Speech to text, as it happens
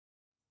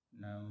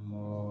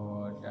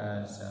Namo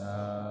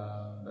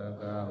tassa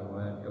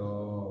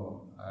bhagavato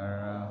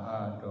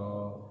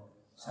arahato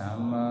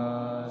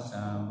samma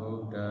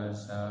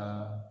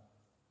sambuddhassa.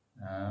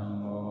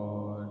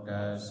 Namo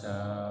tassa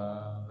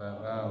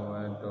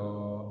bhagavato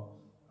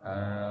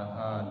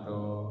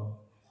arahato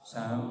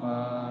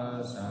samma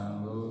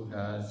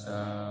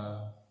sambuddhassa.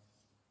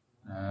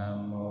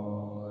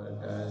 Namo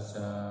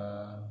tassa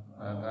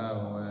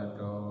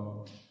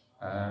bhagavato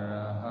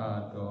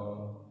arahato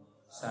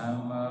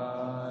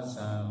samma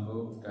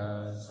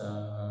sambuddhassa.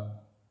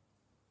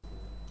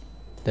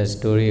 The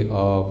story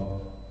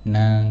of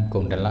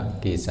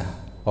Kundalakesa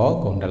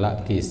or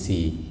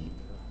Kundalakesi.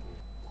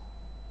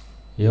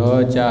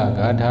 Yo cha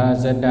gatha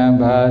satam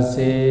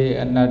bhase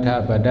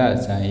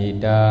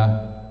anatthapadasamhita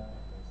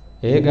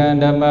ekam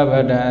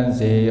dhammapadam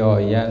seyyo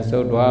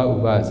sutva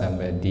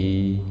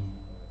upasammati.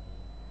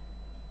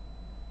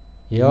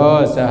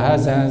 Yo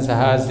sahassam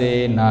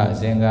sahassena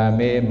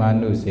sangame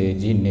manuse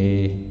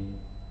jine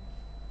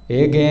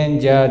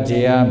ekanca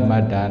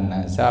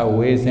jeyyamattanam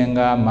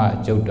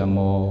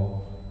sangamajuttamo.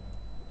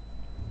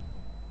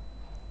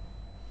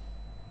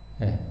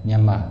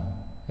 Nyama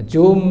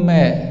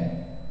jume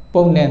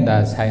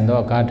Ponenda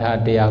Saindo Kata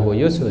Diago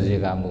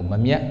Yusuzikamu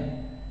Mamia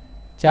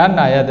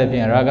Chana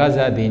Yadapin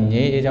Ragasa di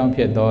Nye Ejam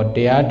Pieto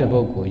Dia de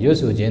Boku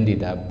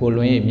Yusujendida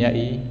Pului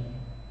Miai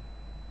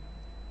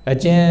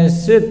Ajen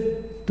Sit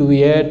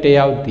Tuye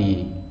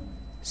Deauti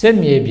Sit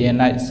Me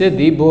Bienai Sit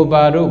di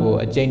Bobarugo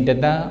Ajen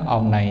Dada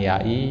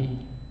Aunayai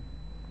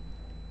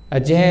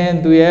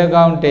Ajen Tuye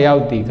Gam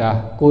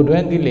Deautika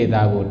Kudwendi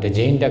Ledago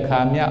Dejin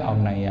Dakamia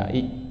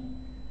Aunayai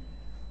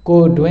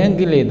Ko duen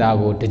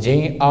giledago the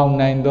jane out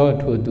nine door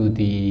to do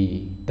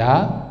the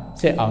da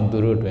set on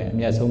the road when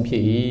Miasum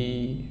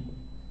P.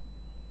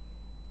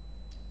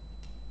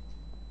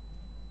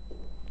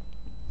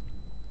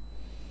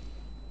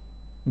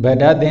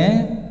 Better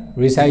than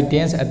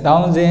recitance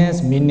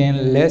 1,000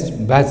 meaningless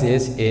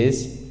verses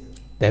is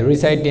the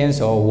recitance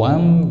of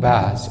one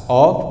verse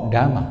of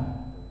Dhamma,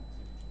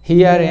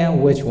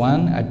 herein which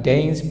one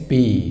attains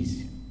peace.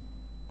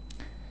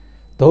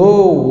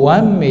 Though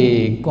one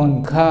may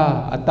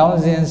conquer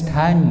 1,000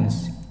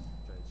 times,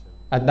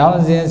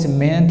 1,000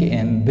 men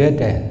and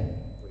better,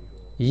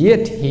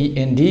 yet he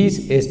indeed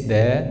is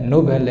the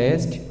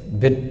noblest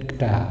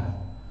victor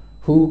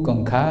who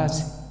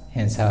conquers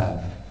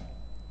himself.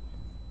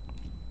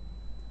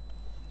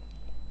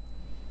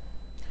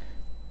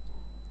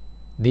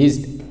 This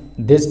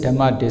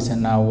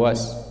Dhammapadasana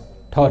was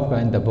taught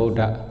by the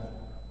Buddha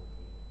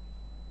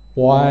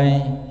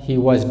while he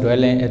was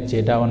dwelling at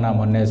Jetavana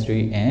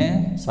Monastery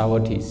in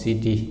Savatthi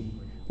city,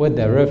 with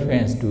the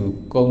reference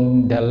to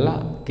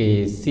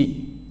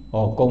Kundalakesi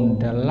or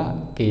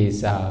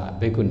Kundalakesa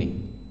Bhikkhuni.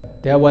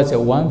 There was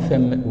one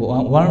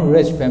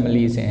rich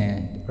family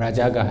in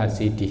Rajagaha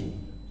city.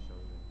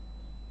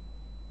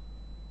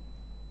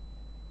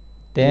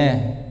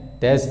 Then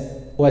there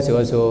was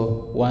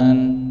also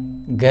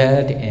one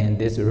girl in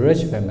this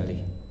rich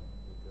family.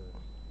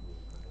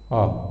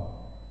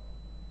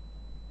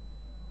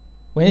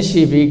 When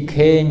she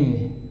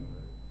became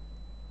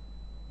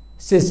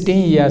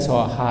 16 years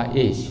of her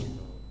age,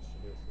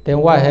 then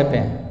what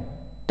happened?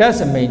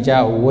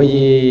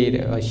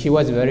 She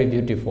was very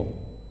beautiful.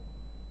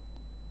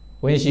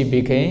 When she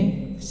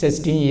became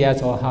 16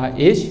 years of her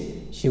age,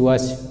 she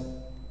was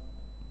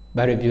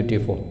very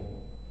beautiful.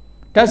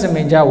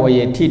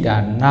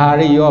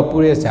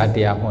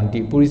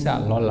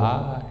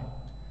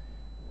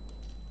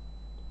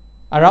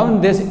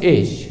 Around this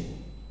age,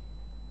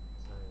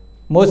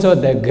 most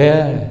of the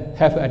girls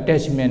have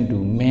attachment to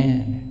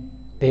men.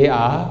 They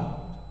are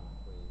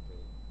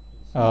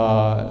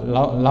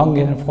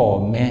longing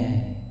for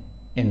men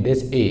in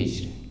this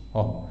age.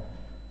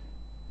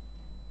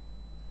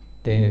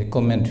 The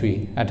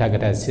commentary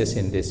Athagata says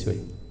in this way.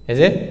 Is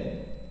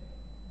it?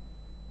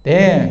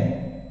 Then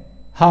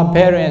her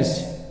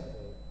parents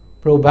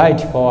provide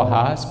for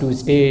her to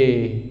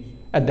stay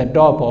at the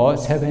top of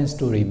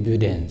 7-story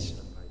buildings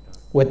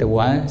with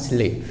one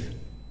slave.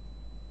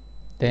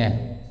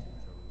 Then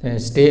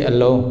stay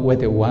alone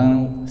with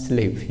one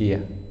slave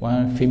here,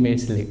 one female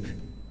slave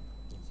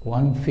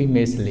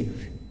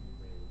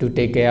to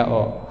take care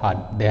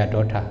of their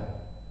daughter.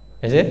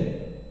 Is it?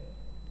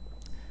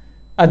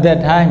 At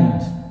that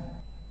time,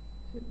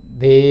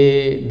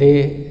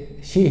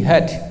 she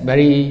had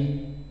very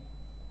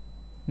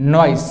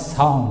noise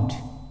sound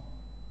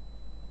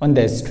on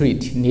the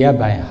street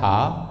nearby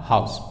her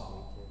house.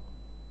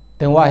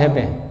 Then what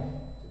happened?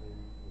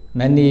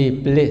 Many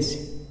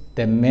places,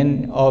 the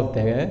men of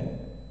the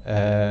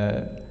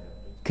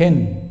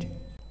king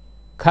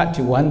caught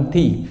one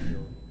thief.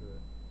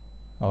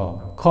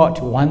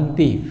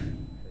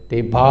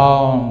 They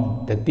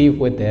bound the thief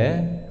with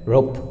a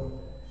rope,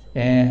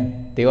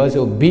 and they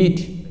also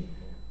beat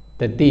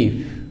the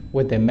thief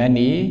with a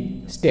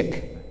many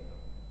stick.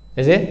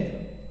 Is it?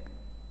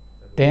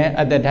 Then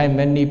at the time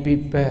many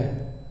people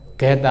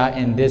gather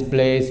in this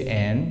place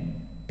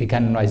and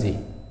become noisy.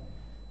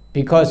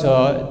 Because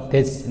of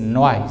this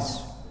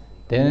noise,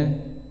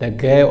 then the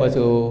girl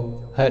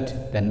also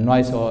heard the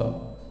noise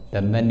of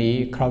the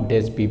many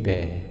crowded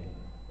people.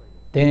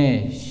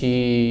 Then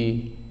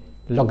she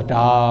looked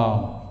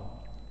down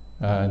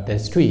the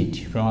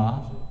street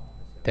from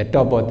the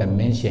top of the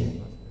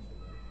mansion.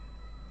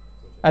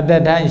 At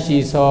that time,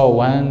 she saw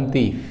one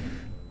thief,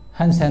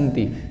 handsome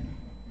thief.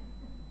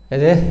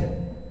 Is it?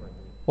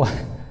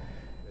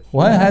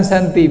 One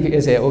handsome thief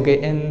is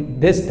okay. In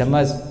this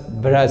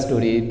Dhammapada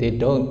story, they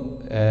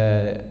don't.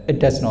 It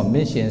does not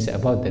mention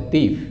about the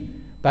thief.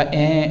 But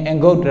in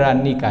Anguttara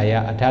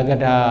Nikaya,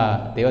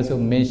 Athagata, they also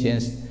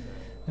mentions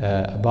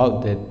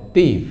about the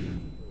thief.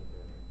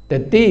 The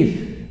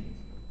thief,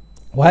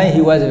 why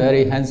he was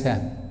very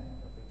handsome?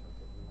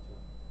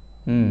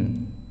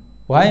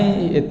 Why?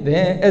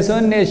 As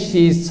soon as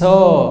she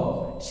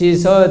saw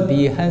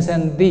the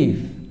handsome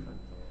thief.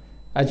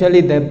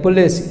 Actually, the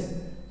police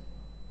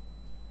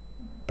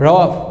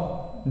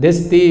brought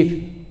this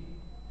thief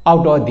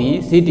out of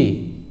the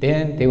city.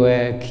 Then they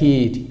were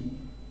killed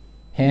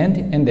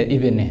in the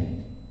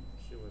evening.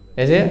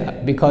 Is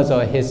it because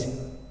of his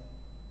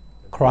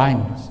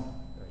crimes?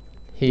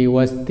 He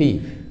was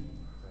thief.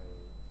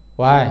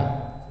 Why?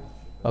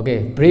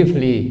 Okay,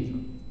 briefly,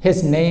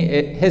 his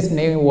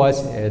name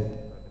was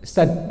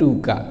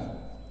Sattuka.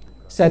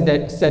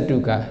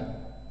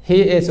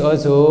 He is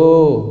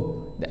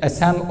also a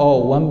son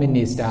of one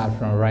minister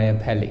from royal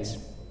palace,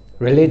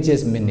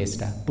 religious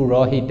minister,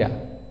 Purohita.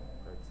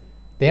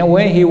 Then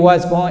when he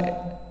was born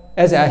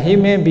as a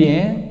human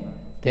being,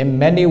 then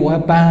many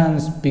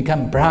weapons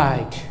become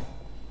bright.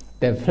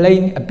 The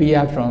flame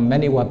appeared from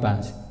many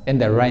weapons in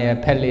the royal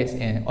palace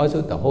and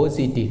also the whole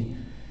city.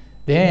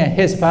 Then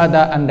his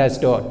father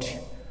understood,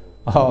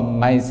 oh,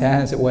 my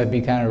sons will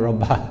become a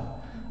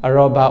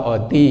robber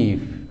or thief.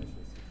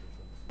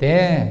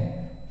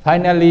 Then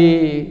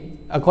finally,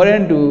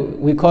 according to,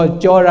 we call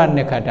Jora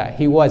Nekata,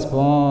 he was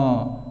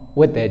born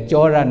with the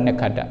Jora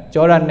Nekata.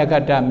 Jora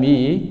Nekata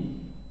means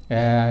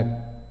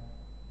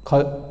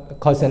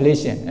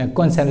consolations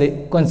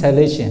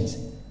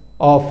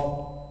of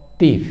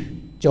thief,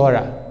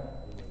 Jora.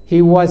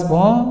 He was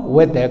born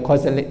with the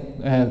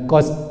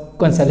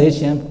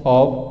consolation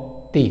of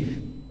thief,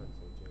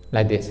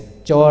 like this,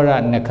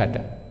 Jora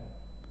Nekata.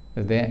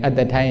 Then at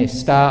the time,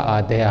 stars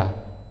are there.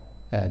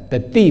 The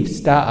thief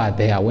stars are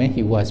there when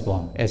he was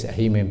born as a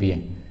human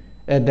being.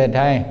 At that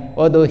time,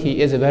 although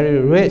he is very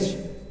rich,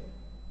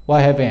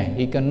 what happened?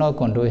 He cannot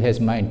control his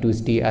mind to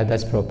steal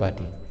others'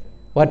 property.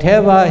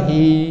 Whatever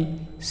he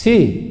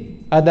see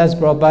others'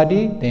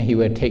 property, then he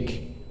will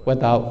take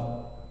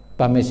without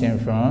permission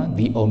from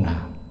the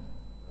owner.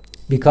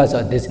 Because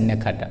of this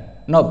nekata,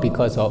 not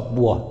because of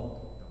war.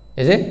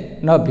 Is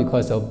it? Not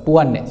because of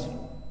poorness,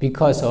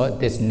 because of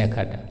this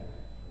nekata.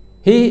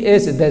 He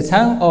is the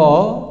son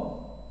of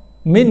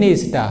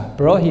minister,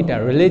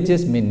 Purohita,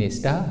 religious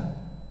minister,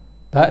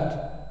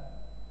 but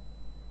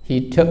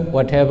he took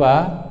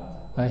whatever,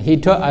 he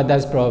took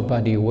others'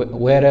 property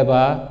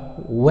wherever,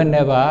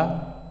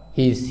 whenever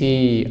he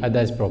see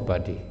others'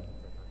 property.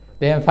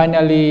 Then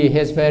finally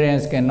his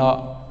parents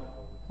cannot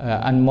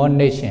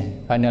admonish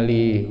him.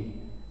 Finally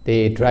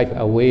they drive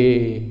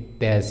away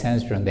their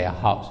sons from their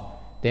house.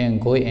 Then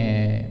go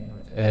and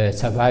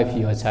survive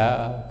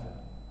yourself.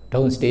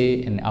 Don't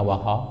stay in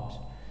our house.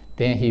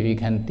 Then he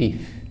became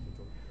thief.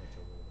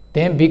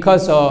 Then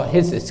because of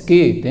his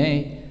skill,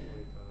 then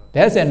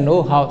there's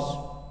no house.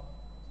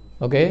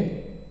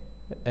 Okay,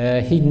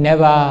 he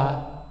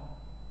never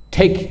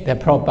take the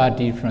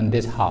property from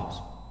this house.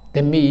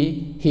 Then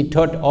he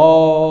took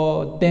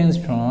all things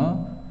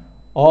from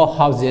all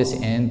houses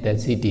in the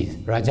cities,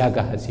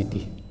 Rajagaha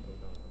city.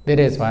 That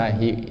is why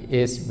he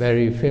is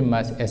very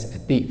famous as a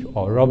thief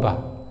or robber.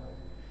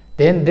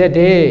 Then that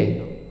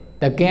day,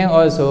 the king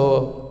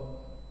also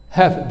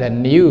have the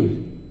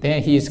news.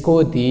 Then he is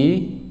called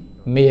the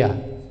mayor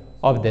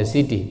of the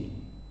city.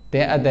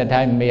 Then at that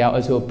time, mayor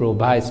also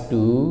provides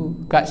to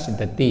catch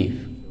the thief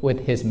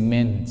with his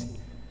men.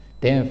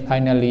 Then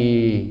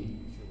finally,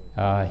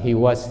 he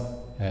was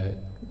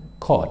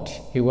caught.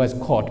 He was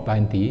caught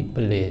by the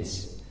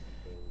police.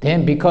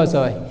 Then because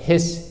of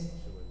his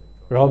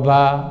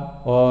robber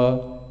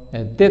or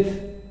thief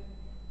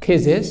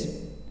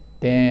cases,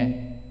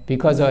 then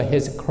because of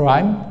his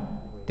crime,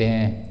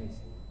 then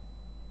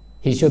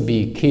he should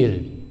be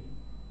killed.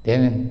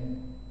 Then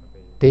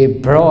they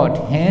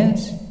brought him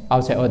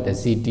outside of the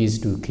cities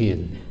to kill.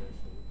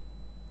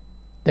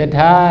 That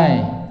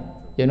time,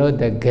 you know,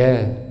 the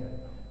girl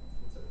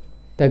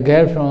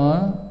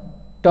from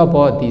top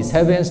of the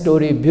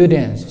 7-story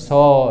buildings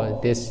saw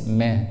this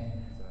man,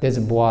 this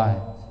boy.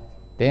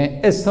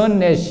 Then as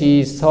soon as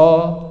she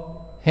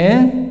saw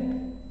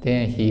him,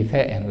 then he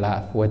fell in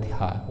love with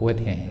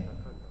him.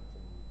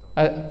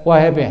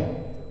 What happened?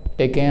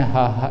 Taking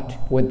her heart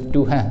with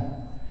 2 hands.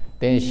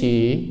 Then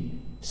she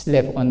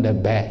slept on the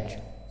bed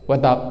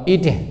without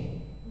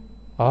eating.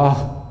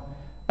 Oh,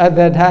 at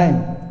that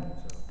time,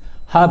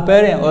 her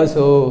parents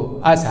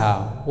also asked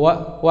her,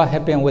 what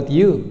happened with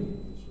you?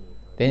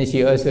 Then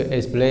she also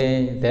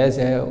explained, there's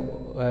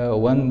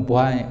one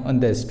boy on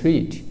the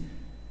street.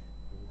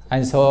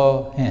 I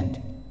saw him.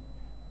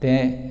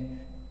 then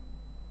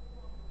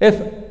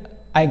if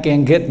I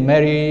can get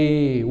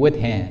married with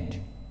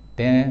hand,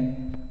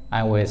 then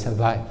I will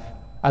survive.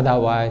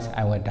 Otherwise,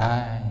 I will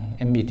die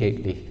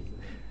immediately.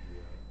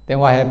 Then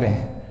what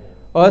happened?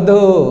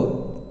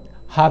 Although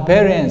her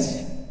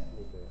parents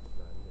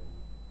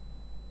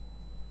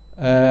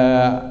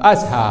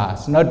asked her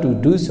not to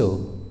do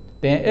so,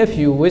 then if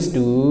you wish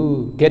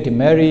to get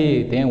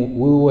married, then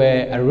we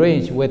will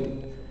arrange with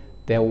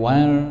the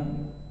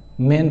one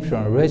man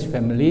from rich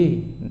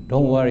family.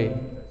 Don't worry.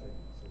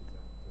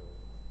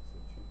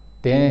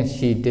 Then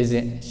she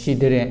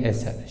didn't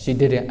accept. She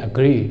didn't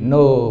agree.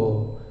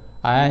 No,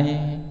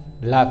 I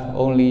love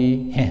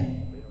only him.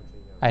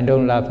 I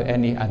don't love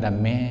any other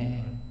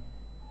man.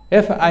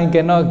 If I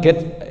cannot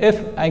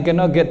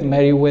get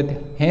married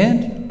with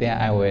him,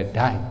 then I will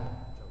die.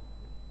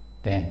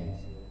 Then,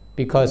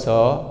 because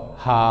of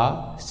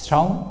her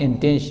strong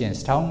intention,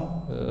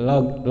 strong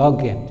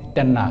login,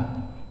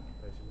 Dhamma,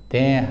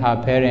 then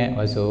her parents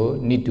also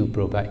need to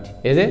provide.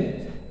 Is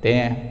it?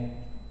 Then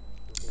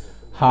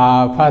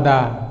her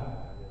father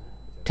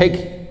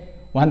take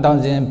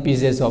 1,000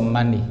 pieces of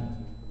money,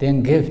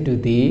 then give to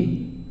the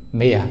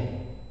mayor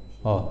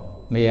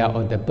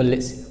of the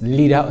police,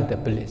 leader of the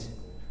police.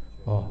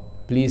 Oh,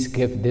 please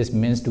give this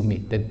means to me,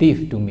 the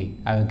thief to me.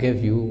 I will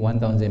give you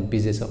 1,000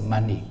 pieces of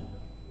money.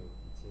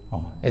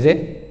 Oh, is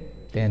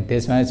it? Then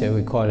this one is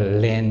we call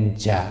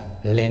lenja,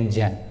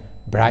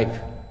 bribe.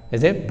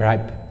 Is it?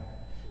 Bribe.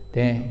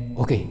 Then,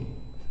 okay.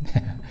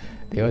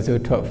 They also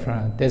talk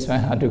from, this one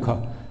how to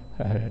call,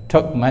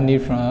 took money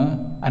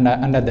from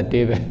under the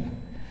table.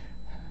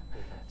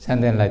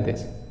 Something like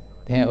this.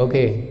 Then,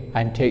 okay,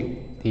 I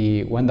take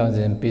the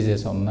 1,000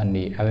 pieces of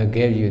money. I will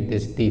give you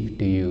this thief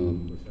to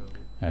you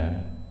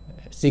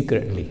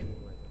secretly.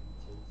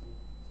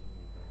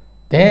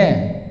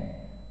 Then,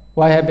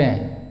 what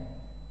happened?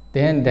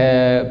 Then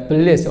the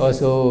police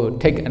also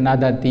take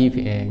another thief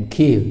and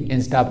kill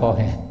instead of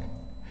him.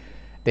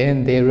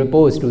 Then they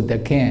report to the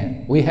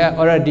king, we have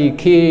already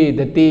killed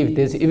the thief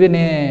this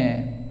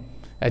evening.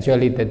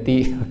 Actually, the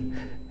thief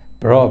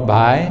brought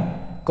by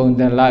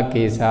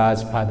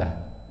Kundalakesa's father.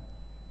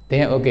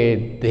 Then,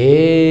 okay,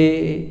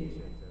 they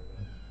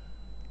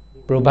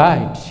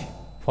provide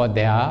for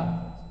their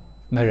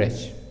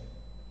marriage.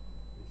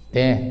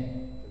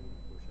 Then,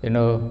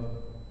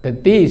 the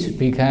thieves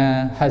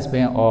become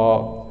husband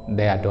of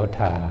their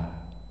daughter.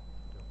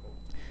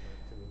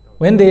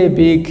 When they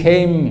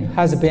became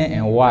husband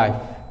and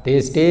wife, they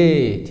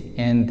stayed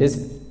in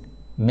this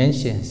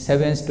mansion,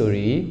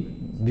 7-story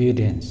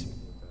buildings.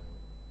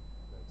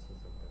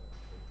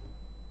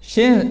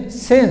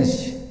 Since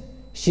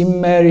she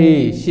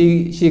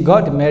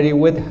got married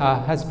with her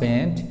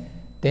husband,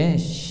 then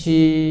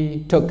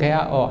she took care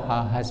of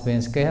her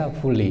husband's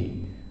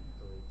carefully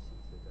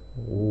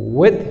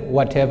with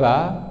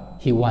whatever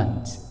he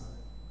wants.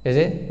 Is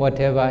it?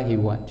 Whatever he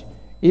wants.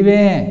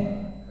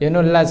 Even,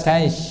 last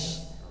time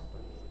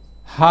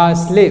her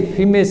slave,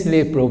 female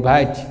slave,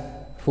 provide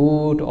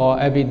food or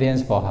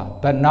evidence for her.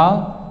 But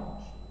now,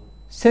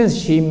 since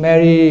she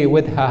married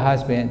with her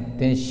husband,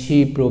 then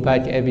she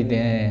provides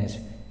evidence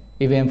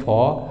even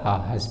for her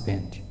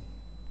husband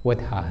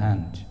with her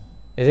hand.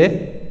 Is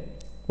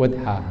it? With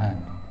her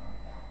hand.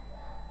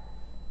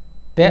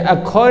 Then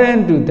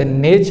according to the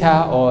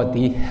nature or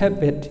the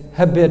habit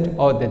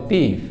of the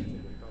thief,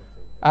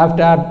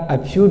 after a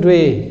few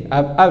days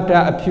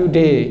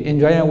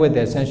enjoying with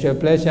the sensual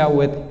pleasure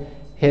with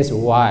his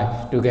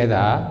wife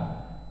together,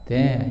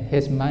 then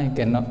his mind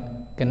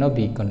cannot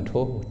be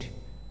controlled.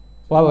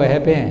 What will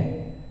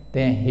happen?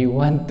 Then he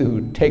wants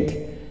to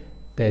take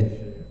the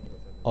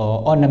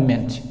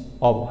ornament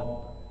of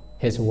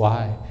his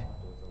wife,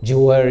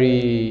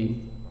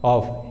 jewelry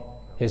of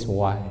his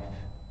wife.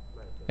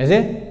 Is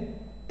it?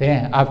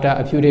 Then after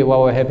a few days, what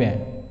will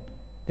happen?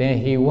 Then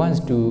he was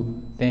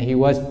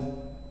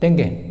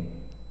thinking,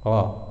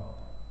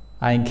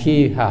 I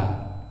kill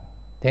her.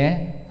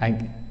 Then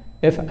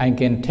if I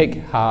can take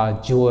her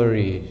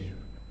jewelry,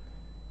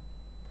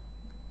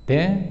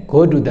 then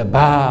go to the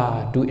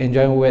bar to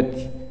enjoy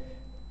with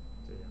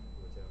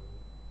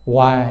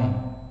wine,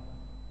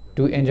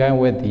 to enjoy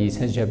with the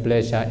sensual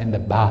pleasure in the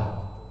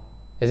bar.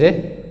 Is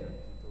it?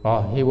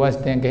 He was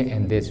thinking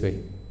in this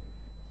way.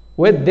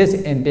 With this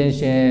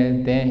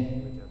intention,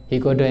 then he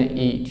couldn't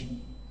eat.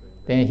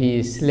 Then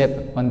he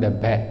slept on the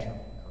bed.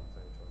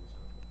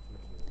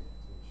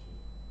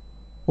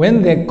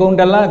 When the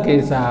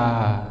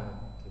Kundalakesa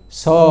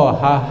saw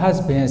her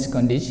husband's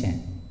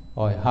condition,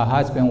 or her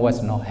husband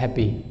was not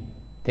happy,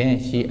 then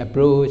she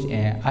approached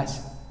and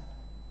asked,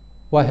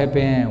 what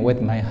happened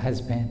with my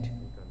husband?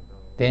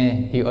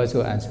 Then he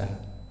also answered,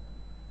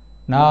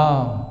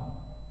 now,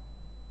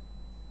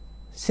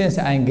 since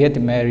I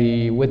get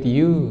married with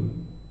you,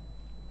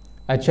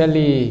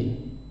 actually,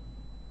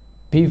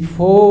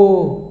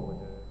 before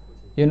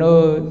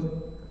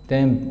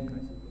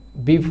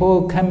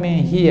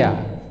coming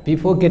here,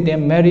 before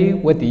getting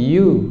married with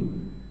you,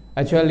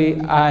 actually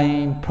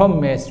I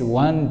promised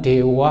one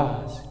day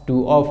was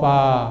to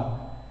offer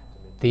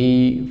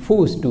the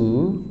food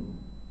to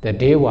the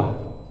Deva,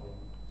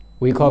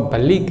 We call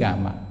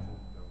balikama.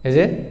 Is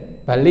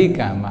it?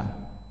 Balikama.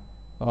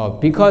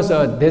 Because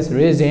of this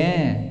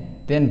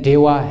reason, then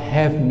Deva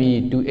helped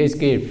me to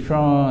escape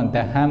from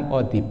the harm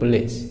of the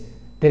police.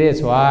 That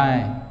is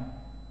why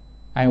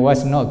I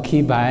was not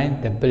killed by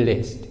the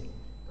police.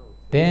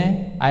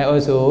 Then I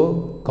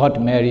also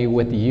got married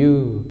with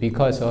you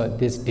because of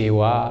this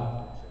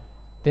Deva.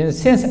 Then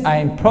since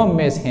I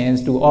promised him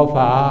to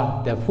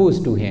offer the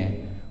food to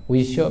him,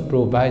 we should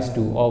provide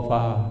to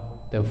offer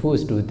the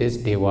food to this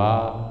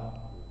Deva,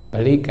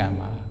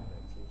 Balikama.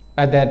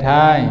 At that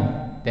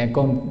time, then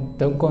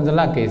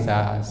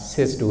Kundalakesitheri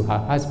says to her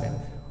husband,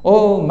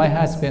 "Oh, my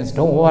husband,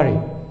 don't worry.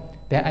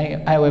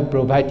 Then I will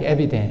provide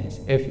evidence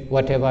if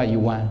whatever you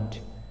want."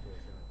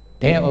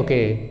 Then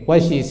okay,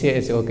 what she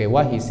says okay,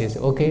 what he says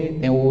okay,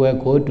 then we will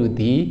go to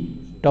the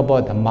top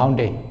of the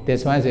mountain.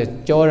 This one is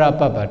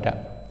Jeyyamattanam.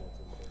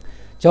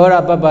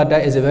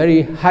 Jeyyamattanam is a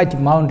very high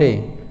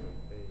mountain.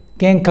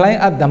 Can climb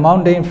up the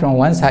mountain from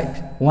one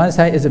side. One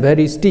side is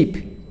very steep,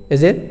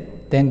 is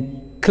it? Then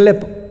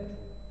clip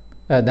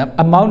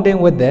a mountain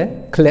with the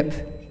clip,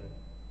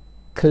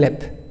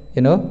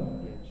 you know.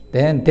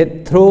 Then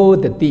they throw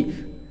the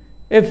thief.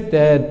 If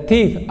the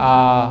thief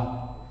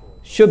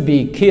should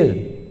be killed,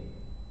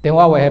 then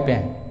what will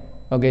happen?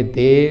 Okay,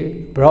 they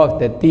brought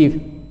the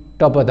thief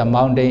top of the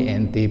mountain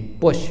and they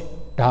push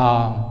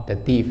down the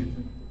thief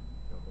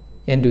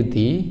into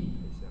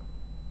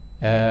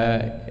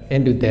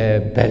the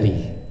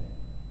belly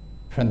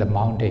from the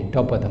mountain,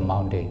 top of the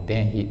mountain.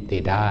 Then they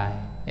die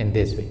in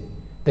this way.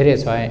 That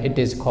is why it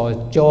is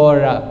called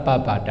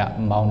Jeyyamattanam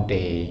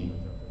mountain.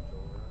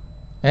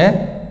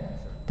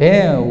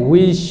 Then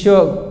we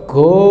should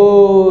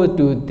go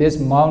to these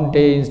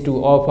mountains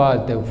to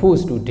offer the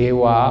food to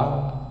Deva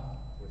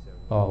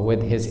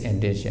with his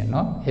intention,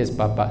 no? His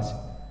purpose.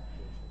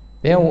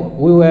 Then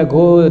we will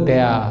go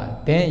there.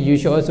 Then you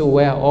should also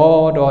wear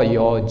all of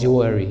your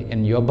jewelry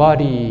in your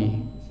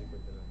body.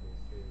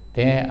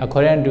 Then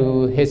according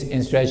to his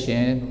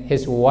instruction,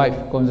 his wife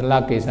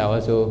Kundalakesitheri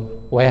also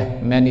wear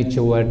many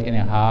jewelry in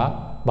her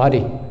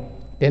body.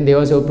 Then they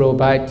also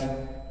provide,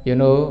 you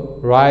know,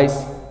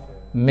 rice,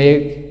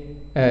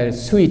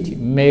 sweet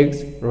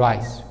mixed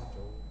rice,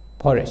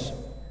 porridge,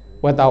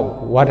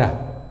 without water.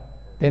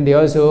 Then they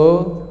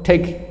also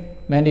take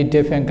many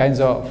different kinds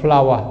of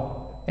flour,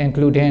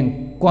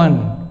 including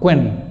quin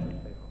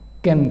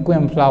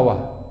flour,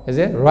 is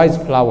it? Rice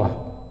flour.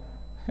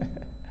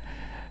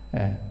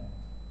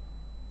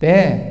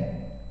 Then,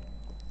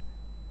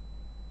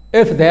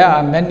 if there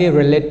are many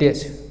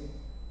relatives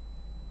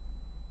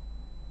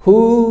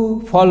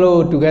who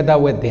follow together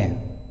with them,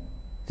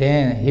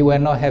 then he will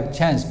not have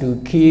chance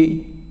to kill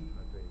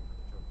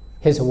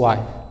his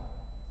wife.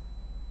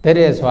 That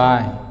is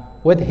why,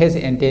 with his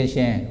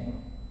intention,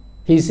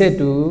 he said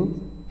to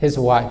his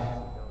wife,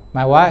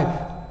 "My wife,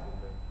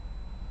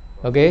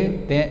 okay,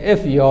 then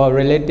if your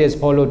relatives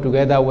follow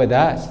together with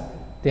us,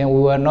 then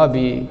we will not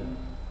be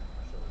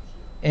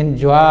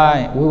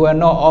enjoy, we will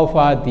not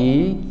offer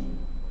the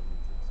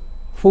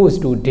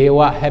food to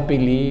Deva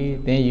happily.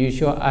 Then you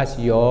should ask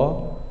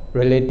your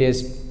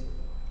relatives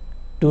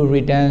to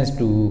return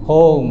to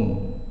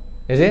home,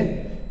 is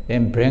it?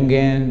 Then bring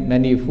in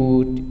many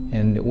food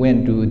and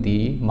went to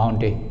the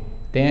mountain.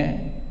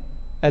 Then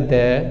at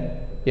the,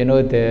 you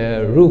know,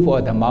 the roof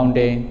of the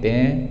mountain,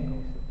 then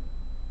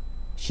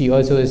she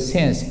also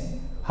sends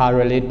her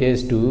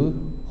relatives to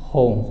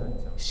home.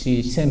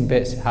 She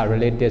sends her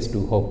relatives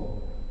to home.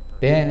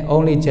 Then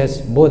only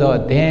just both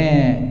of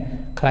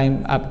them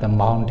climb up the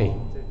mountain.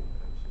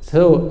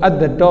 So at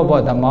the top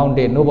of the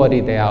mountain,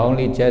 nobody there,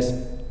 only just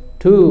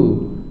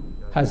two,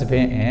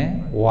 husband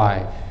and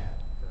wife.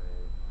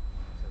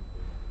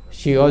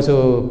 She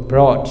also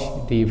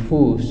brought the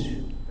food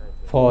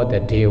for the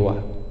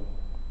Deva.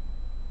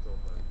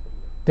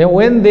 Then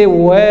when they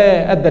were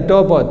at the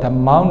top of the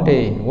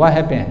mountain, what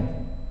happened?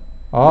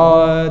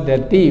 All the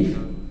thief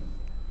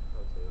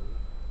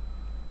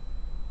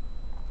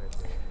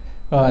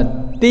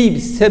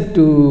said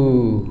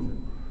to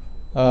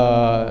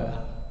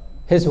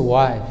his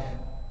wife,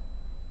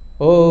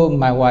 "Oh,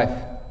 my wife,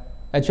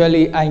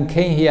 actually I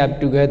came here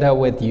together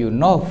with you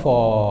not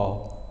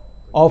for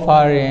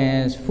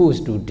offering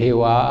food to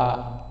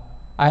Deva.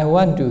 I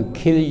want to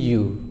kill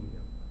you."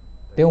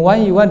 "Then why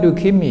you want to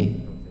kill me?"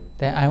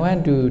 "Then I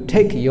want to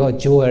take your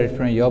jewelry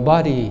from your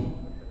body."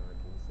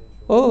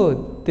 "Oh,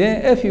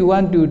 then if you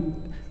want to,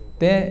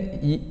 then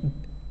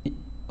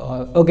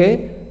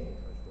okay,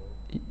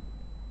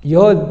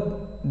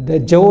 the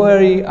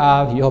jewelry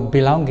are your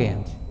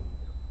belongings.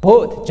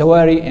 Both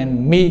jewelry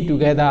and me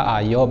together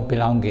are your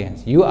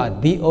belongings. You are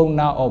the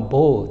owner of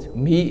both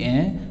me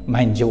and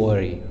my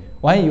jewelry.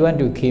 Why you want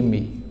to kill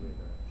me?"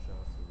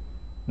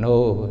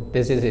 No,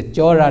 this is a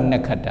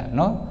Jeyyamattanam,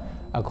 no?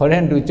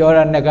 According to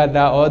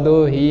Jeyyamattanam,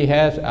 although he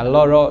has a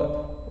lot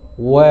of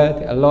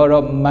wealth, a lot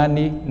of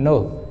money,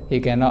 no, he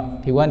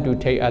cannot. He want to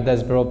take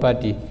others'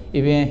 property,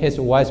 even his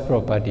wife's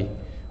property.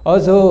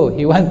 Also,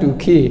 he want to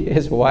kill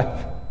his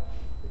wife.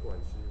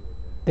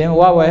 Then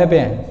what will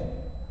happen?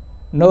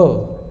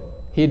 No,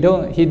 he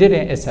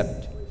didn't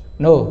accept.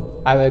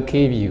 no, I will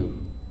kill you.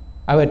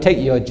 I will take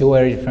your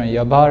jewelry from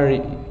your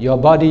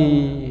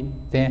body.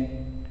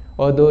 Then,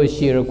 although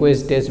she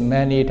requested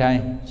many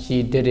times,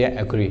 she didn't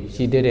agree.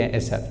 She didn't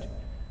accept.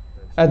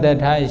 At that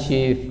time,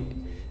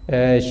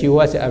 she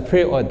was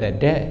afraid of the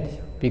death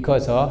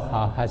because of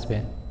her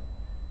husband.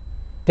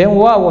 Then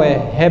what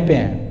will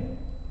happen?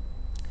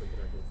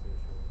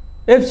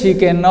 If she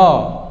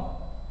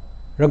cannot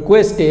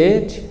request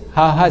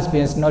her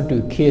husband not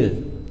to kill,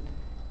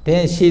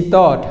 then she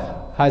thought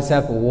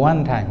herself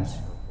one time,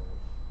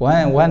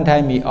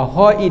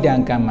 ahoy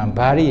idang kamam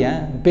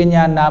bariya,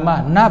 pinya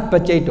nama na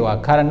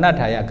pachaitwa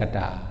karanataya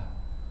kata.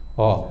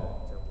 Oh,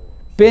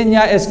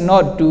 pinya is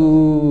not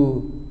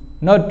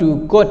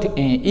to cook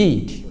and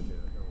eat.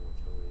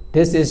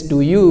 This is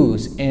to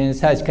use in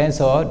such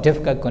kinds of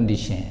difficult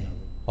conditions.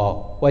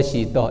 Or what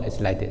she thought is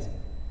like this.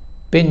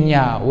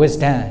 Pinya,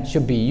 wisdom,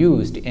 should be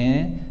used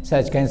in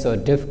such kinds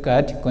of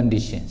difficult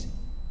conditions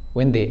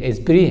when they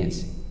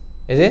experience.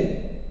 Is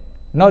it?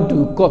 Not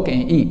to cook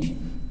and eat.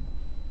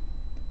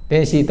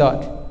 Then she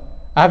thought.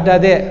 After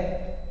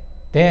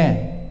that,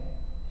 then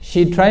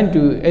she tried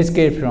to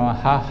escape from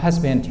her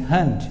husband's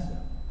hand.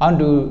 How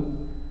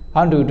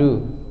to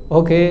do?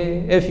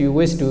 Okay, if you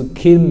wish to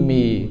kill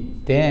me,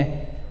 then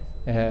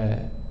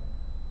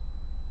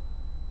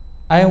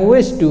I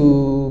wish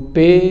to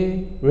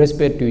pay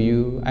respect to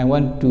you. I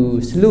want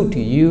to salute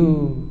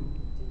you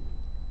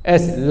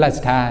as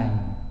last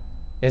time.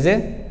 Is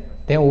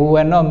it? Then we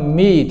will not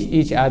meet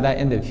each other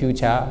in the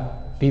future.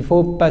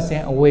 Before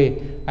passing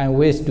away, I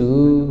wish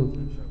to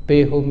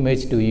pay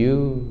homage to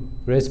you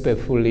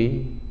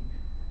respectfully.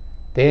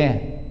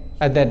 Then,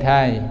 at that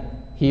time,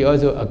 he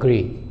also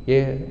agreed.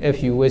 Yeah,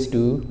 if you wish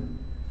to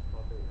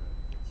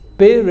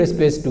pay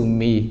respect to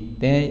me,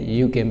 then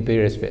you can pay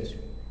respect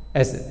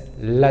as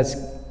last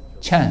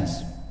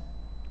chance.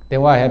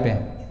 Then what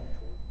happened?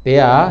 They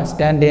are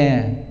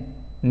standing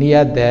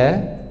near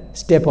the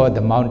step of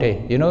the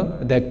mountain,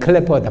 the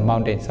cliff of the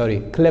mountain,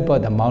 cliff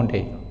of the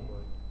mountain.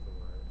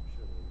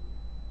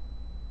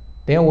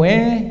 Then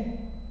when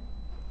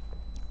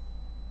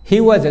he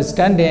was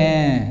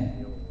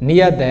standing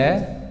near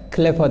the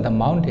cliff of the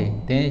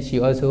mountain, then she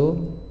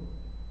also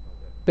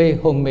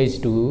paid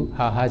homage to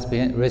her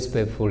husband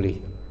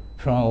respectfully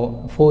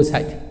from full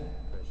sight.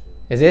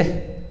 Is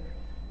it?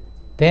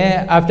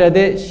 Then after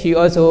that, she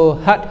also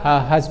hugged her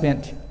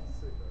husband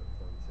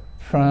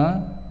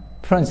from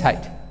front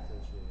side.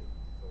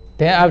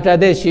 Then after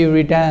that, she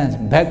returns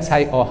back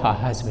side of her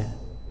husband.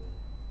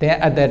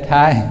 Then at that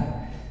time,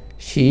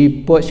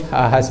 she pushed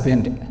her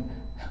husband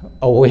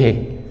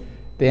away.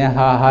 Then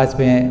her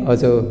husband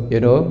also,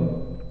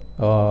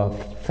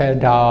 fell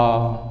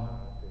down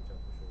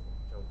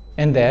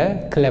in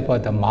the cliff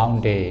of the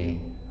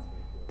mountain.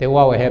 Then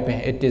what will happen?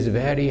 It is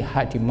very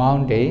hard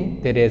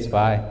mountain. That is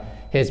why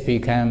has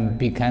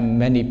become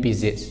many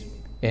pieces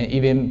and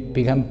even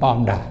become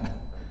powder.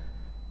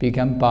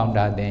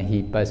 Then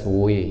he passed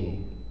away.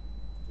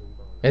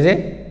 Is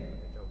it?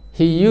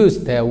 He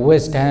used the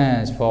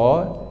wisdom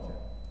for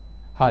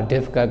her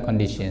difficult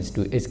conditions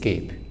to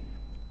escape.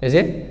 Is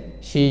it?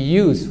 She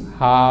used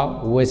her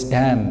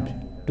wisdom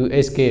to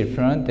escape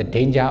from the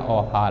danger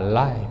of her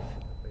life.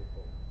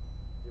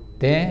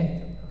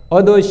 Then,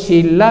 although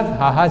she loved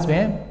her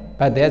husband,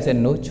 but there's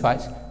no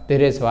choice.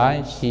 That is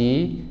why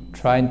she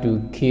tried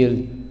to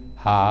kill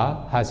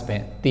her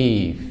husband,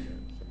 thief.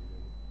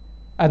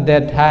 At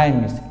that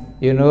time,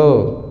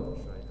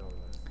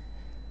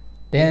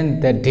 then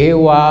the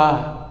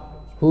Deva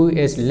who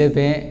is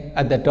living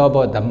at the top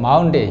of the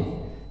mountain,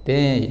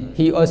 then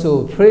he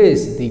also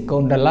praised the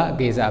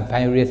Kundalakesitheri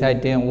by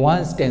reciting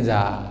one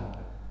stanza.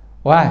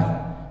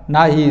 Why?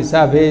 Nahi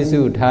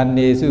sabesu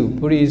dhanesu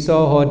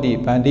puriso hoti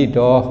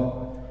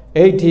bandito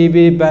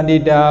ATB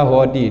bandita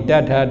hoti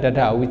data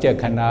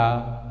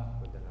vichakana.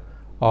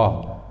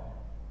 Oh.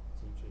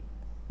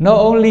 Not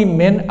only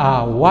men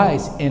are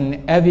wise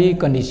in every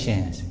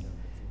conditions,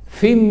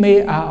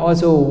 females are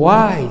also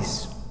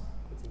wise.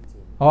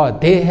 Oh,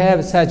 they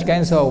have such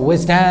kinds of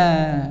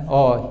wisdom.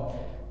 Oh,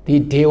 the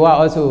Deva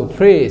also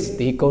praised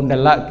the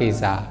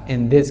Kundalakesitheri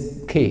in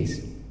this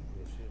case.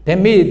 That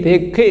means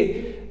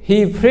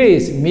he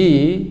praised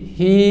me,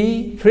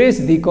 he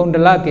praised the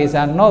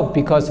Kundalakesitheri not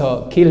because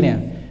of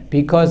killing,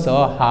 because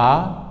of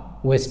her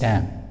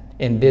wisdom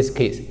in this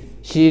case.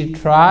 She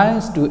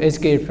tries to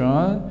escape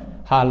from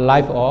her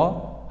life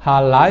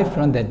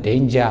from the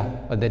danger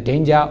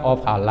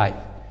of her life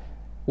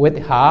with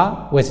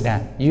her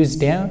wisdom,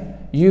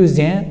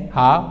 using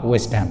her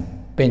wisdom,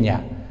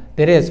 Pinya.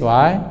 That is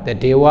why the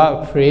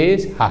Deva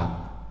praised her.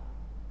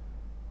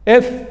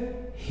 If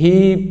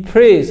he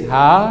praised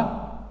her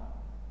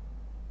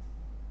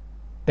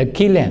the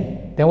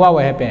killing, then what will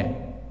happen?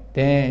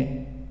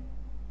 Then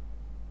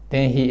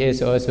he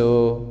is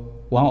also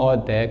one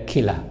of the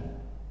killer,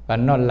 but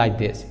not like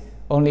this.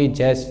 Only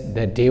just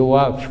the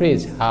Deva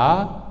praised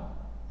her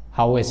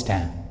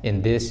wisdom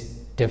in these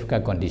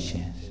difficult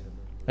conditions.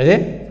 Is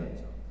it?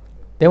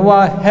 Then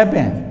what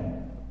happened?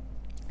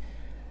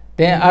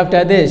 Then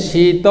after this,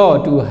 she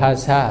thought to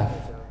herself,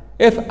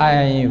 If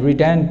I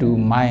return to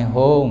my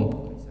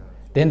home,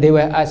 then they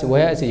will ask,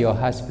 where is your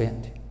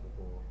husband?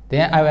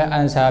 Then I will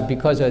answer,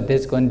 because of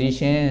this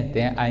condition,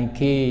 then I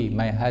kill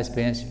my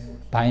husband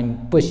by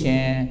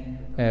pushing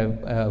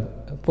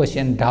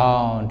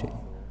down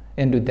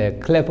into the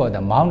cliff of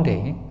the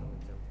mountain.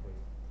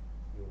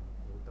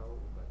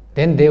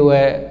 Then they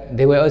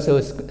will also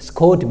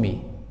scold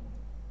me.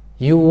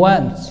 You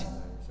wanted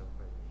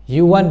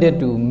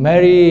to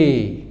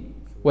marry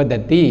with a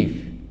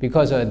thief.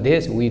 Because of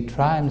this, we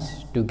tried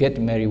to get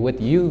married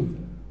with you,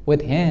 with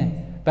him.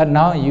 But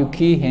now you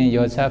kill him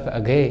yourself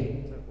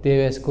again. They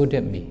will scold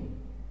at me.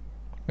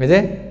 Is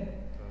it?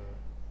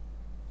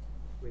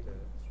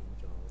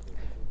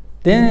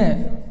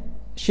 Then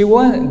he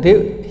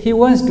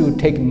wants to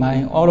take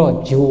all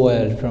of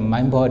jewels from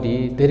my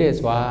body. That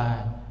is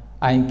why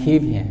I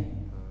keep him.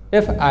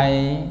 If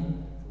I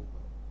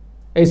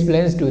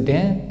explain to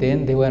them,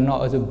 then they will not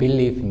also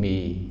believe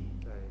me.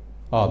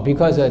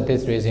 Because of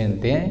this reason,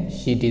 then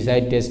she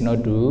decided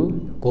not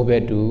to go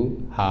back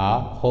to her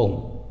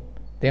home.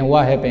 Then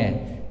what happened?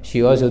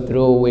 She also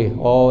threw away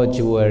all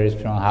jewels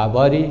from her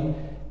body.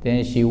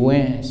 Then she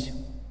went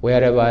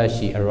wherever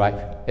she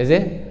arrived. Is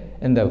it?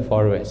 In the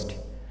forest.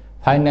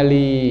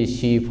 Finally,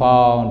 she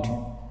found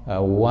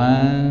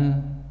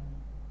one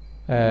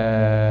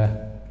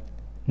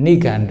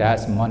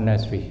Nibbana's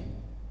monastery.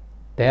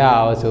 There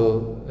are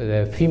also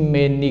the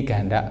female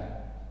Nibbana.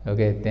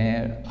 Okay,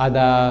 then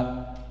other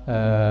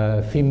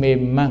female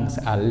monks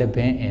are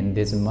living in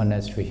this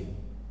monastery.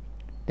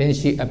 Then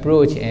she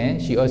approached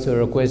and she also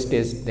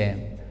requested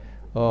them,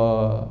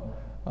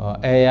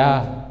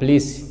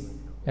 please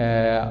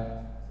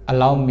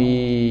allow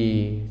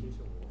me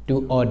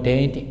to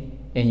ordain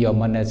in your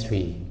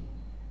monastery.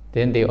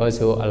 Then they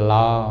also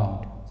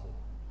allowed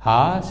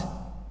her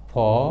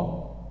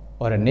for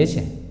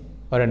ordination.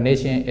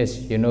 Ordination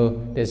is,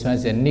 this one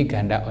is a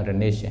Nibbana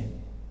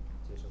ordination.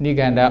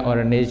 Nibbana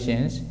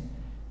ordinations.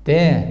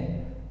 Then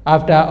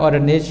after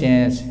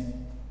ordinations,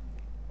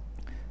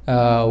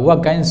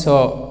 what kinds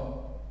of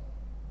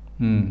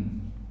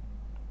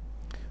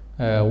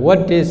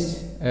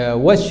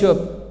what should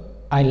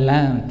I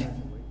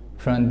learn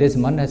from this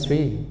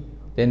monastery?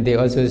 Then they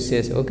also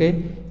says,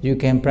 okay, you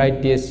can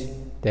practice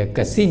the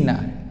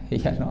kasina.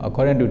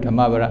 According to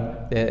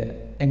Dhammapada, the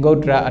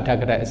Angotra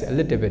Atakata is a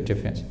little bit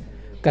different.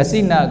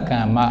 Kasina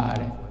kama.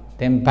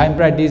 Then by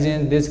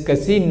practicing this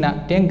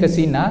kasina, 10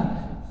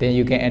 kasina, then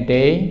you can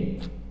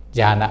attain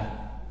jhana.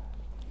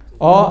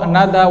 Or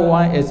another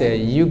one is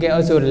you can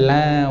also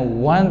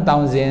learn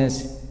 1,000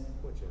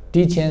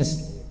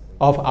 teachings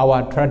of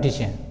our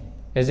tradition.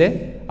 Is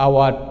it?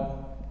 Our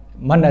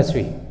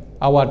monastery,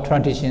 our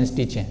traditions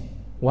teaching.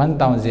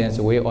 1,000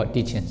 way of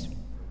teachings.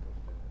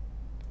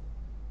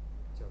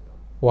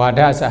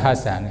 Vada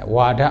sahassena.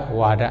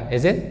 Vada.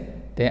 Is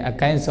it? Then a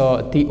kind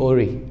of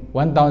theory.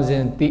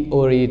 1,000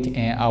 theory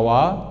in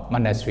our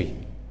monastery.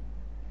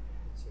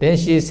 Then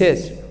she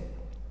says,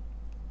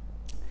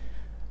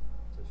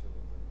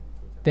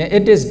 then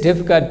it is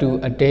difficult to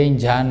attain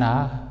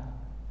jhana.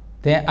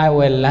 Then I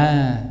will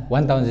learn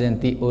 1,000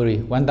 theory,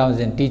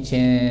 1,000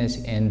 teachings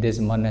in this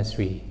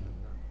monastery.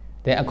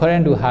 Then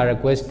according to her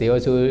request, they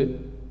also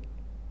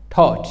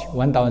taught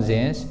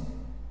 1,000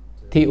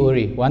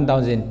 theory,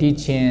 1,000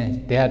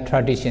 teachings, their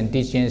tradition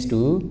teachings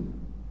to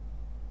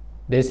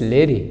this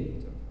lady.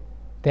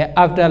 Then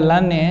after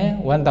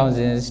learning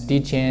 1,000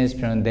 teachings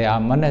from their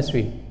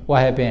monastery,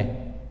 what happened?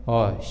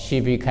 She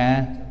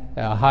became,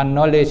 her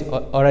knowledge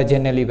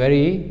originally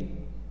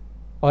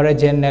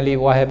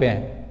what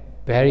happened?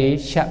 Very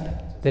sharp.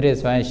 That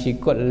is why she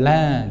could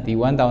learn the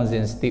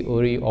 1,000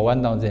 theory or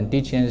 1,000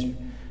 teachings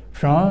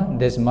from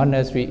this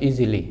monastery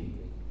easily.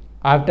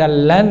 After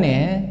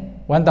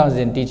learning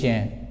 1,000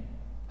 teachings,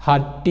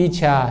 her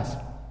teacher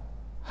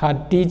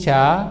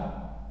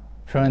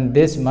from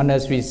this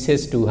monastery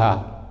says to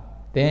her,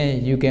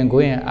 then you can go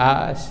and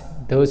ask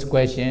those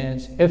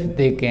questions if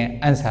they can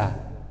answer.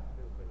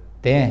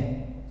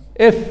 Then,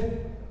 if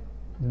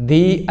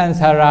the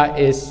answerer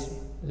is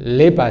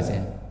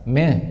layperson,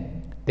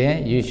 man,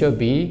 then you should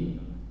be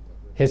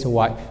his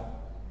wife.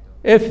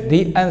 If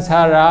the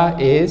answerer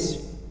is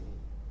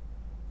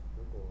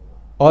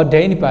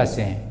ordained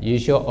person, you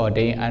should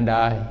ordain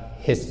under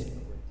his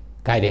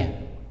guidance.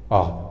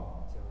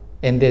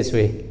 In this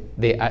way,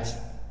 they ask.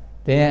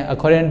 Then,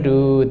 according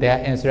to their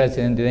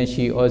instruction, then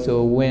she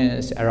also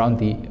went around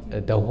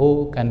the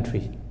whole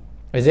country.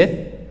 Is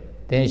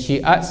it? Then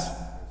she asked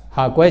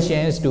her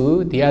questions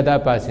to the other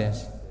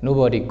persons.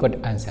 Nobody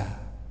could answer.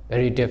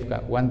 Very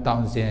difficult.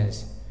 1,000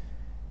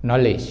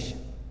 knowledge,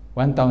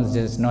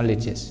 1,000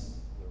 knowledges,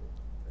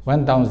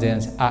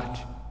 1,000 art.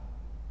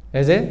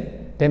 Is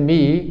it? Then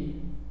me,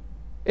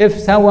 if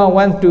someone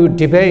wants to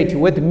debate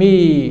with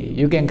me,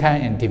 you can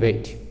come and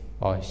debate.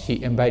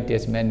 She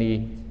invited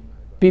many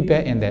people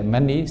in the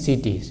many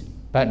cities,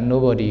 but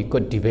nobody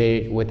could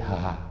debate with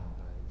her.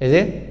 Is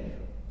it?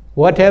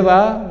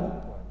 Whatever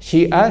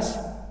she asked,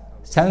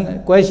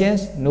 some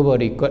questions,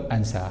 nobody could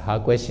answer her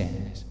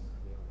questions.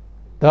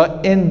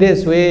 So in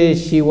this way,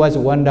 she was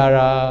wandering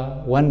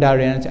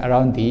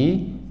around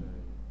the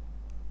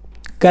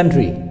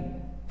country,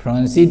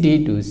 from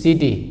city to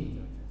city.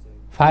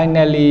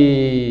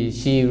 Finally,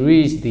 she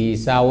reached the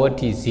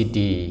Savatthi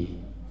city.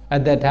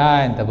 At that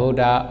time, the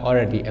Buddha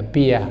already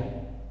appeared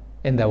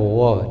in the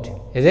world.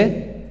 Is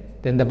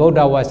it? Then the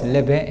Buddha was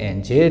living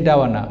in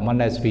Jeyyamattanam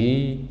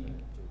monastery.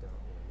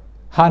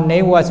 Her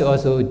name was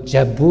also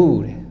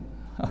Jabbu.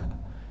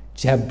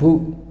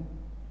 Jabbu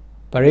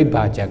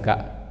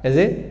Paribhajaka. Is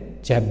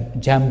it?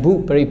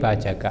 Jambu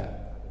Paribhajaka.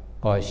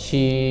 Or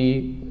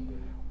she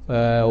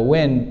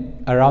went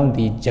around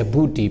the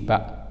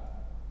Jambudvipa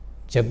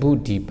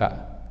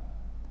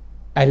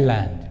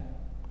island,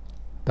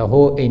 the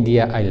whole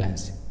India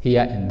islands,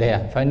 here and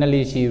there.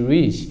 Finally, she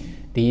reached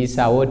the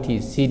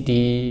Savatthi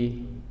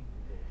city.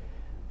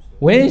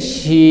 When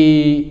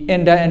she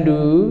entered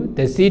into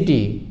the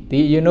city,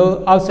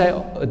 outside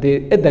at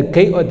the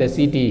gate of the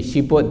city,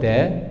 she put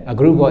there a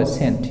group of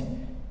scent.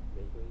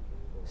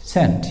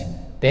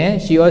 Then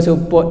she also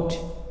put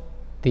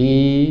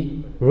the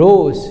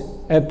rose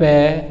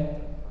apple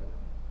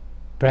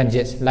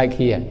branches, like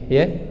here.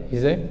 You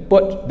see?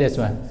 Put this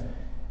one.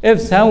 If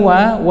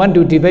someone want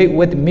to debate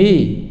with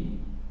me,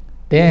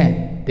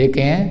 then they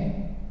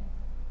can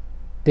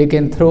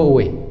throw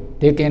away,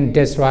 they can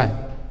destroy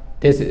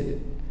this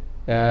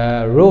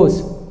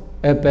rose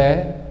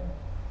apple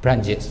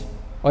branches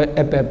or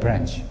apple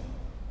branch.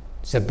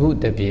 Sabut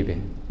the baby.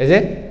 Is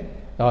it?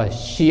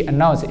 She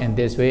announced in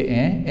this way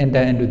and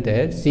enter into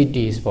the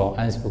cities for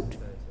unspoot.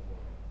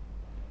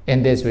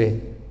 In this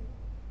way,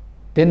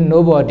 then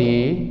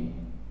nobody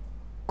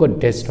could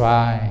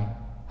destroy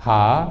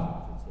her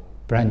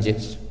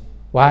branches.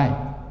 Why?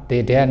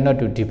 They dare not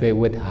to debate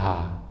with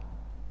her.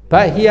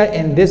 But here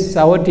in this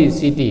Savatthi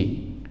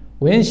city,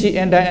 when she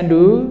entered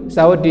into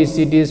Savatthi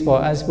cities for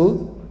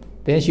unspoot,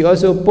 then she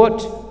also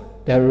put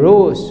the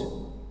rose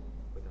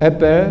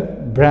apple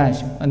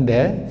branch on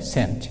the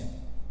scent.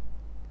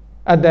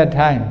 At that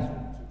time,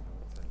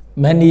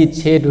 many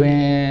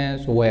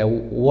children were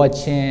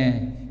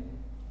watching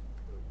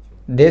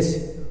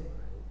this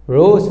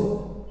rose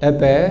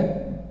apple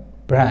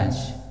branch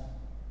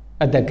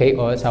at the gate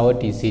of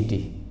Savatthi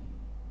city,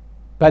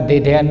 but they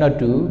dare not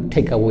to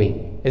take away.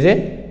 Is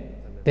it?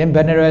 Then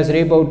Venerable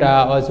Sri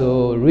Buddha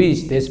also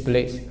reached this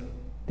place.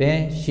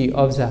 Then she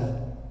observed.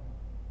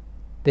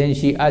 Then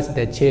she asked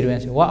the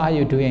children, "What are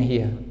you doing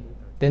here?"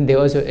 Then they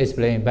also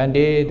explained,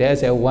 "Bande,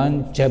 there's a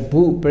one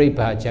Jabbu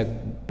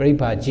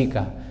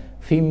Paribhajika,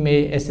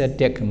 female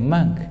ascetic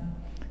monk.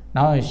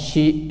 Now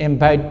she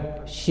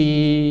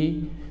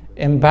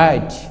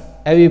invite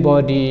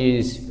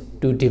everybody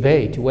to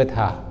debate with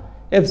her.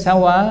 If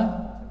someone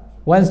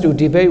wants to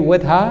debate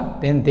with her,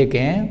 then they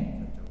can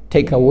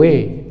take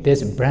away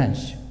this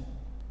branch.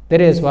 That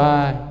is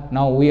why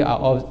now we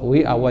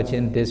are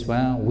watching this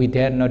one. We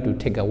dare not to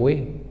take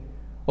away.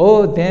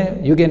 Oh,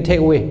 then you can take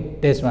away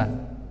this one.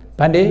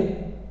 Bande,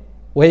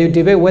 will you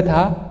debate with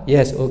her?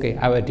 Yes, okay,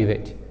 I will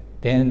debate."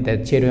 Then the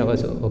children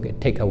also, okay,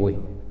 take away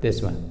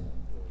this one.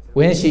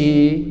 When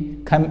she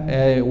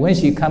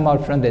come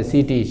out from the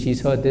city, she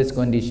saw this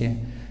condition.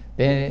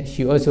 Then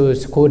she also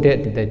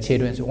scolded the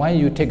children. "Why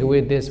you take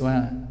away this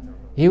one?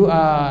 You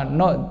are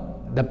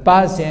not the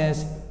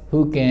persons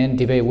who can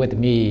debate with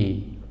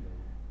me."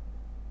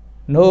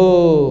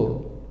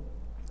 No.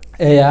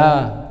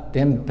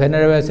 Then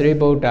Venerable Sri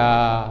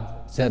Buddha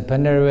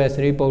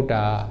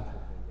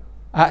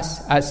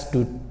asked us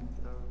to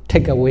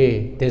take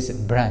away this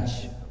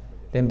branch.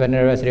 Then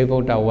Venerable Sri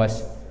Buddha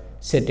was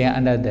sitting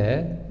under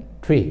the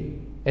tree.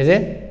 Is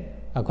it?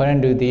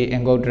 According to the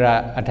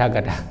Angottara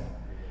Atthakatha.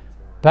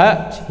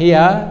 But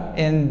here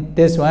in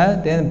this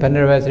one, then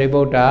Venerable Sri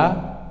Buddha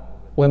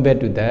went back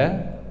to the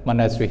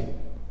monastery.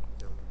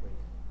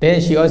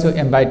 Then he also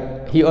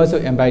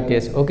invited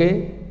us.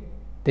 Okay,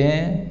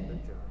 then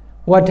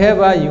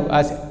whatever you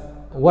ask,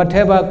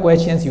 whatever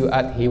questions you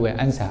ask, he will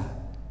answer.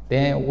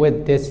 Then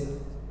with this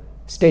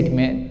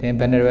statement, then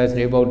Venerable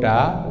Sri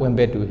Buddha went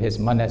back to his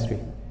monastery.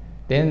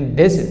 Then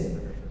this,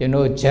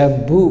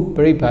 Jabbu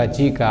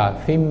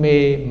Paribhajika,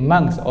 female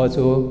monks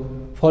also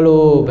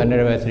follow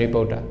Venerable Sri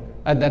Buddha.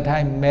 At that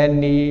time,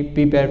 many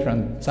people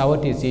from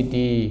Savatthi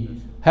city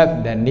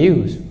have the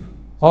news.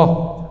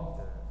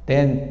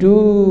 Then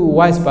two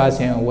wise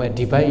persons will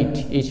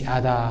debate each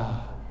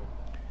other.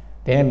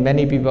 Then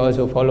many people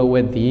also follow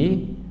with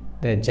the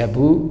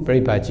Jabbu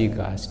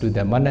Paribhajikas to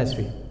the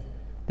monastery.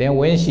 Then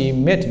when she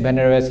met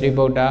Venerable Sri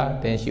Buddha,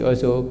 then she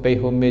also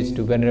paid homage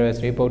to Venerable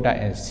Sri Buddha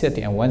and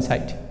sat on one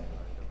side.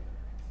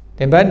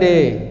 Then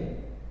Bande,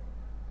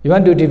 you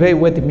want to debate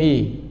with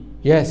me?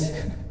 Yes.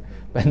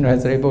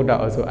 Venerable Sri Buddha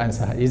also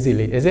answered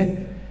easily, is it?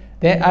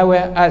 Then I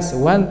will ask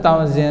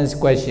 1,000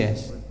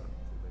 questions.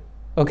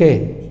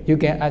 Okay, you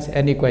can ask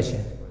any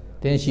question.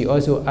 Then she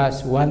also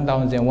asked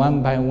 1,000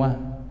 one by one.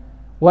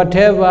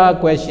 Whatever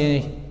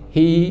question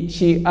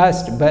she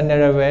asked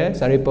Venerable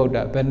Sri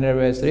Buddha,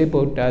 Venerable Sri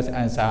Buddha's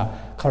answer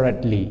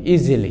correctly,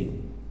 easily,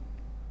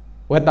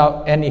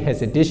 without any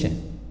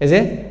hesitation. Is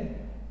it?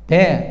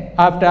 Then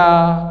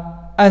after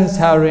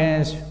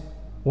answering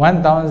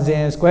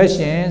 1,000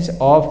 questions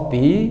of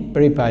the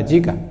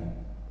Paripajika.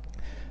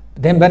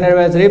 Then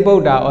Venerable Sri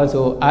Buddha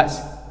also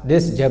asked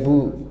this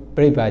Jabu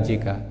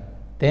Paripajika,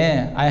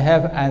 then I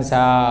have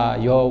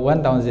answered your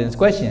 1,000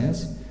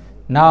 questions.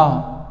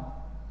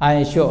 Now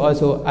I should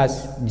also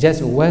ask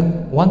just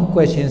one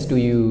question to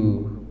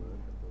you.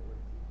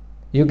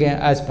 You can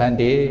ask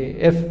Bhante,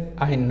 if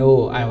I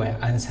know I will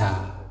answer,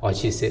 or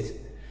she says.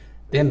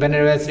 Then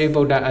Venerable Sri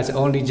Buddha asked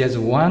only just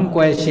one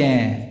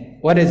question.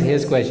 What is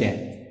his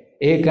question?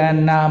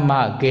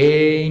 Ekanama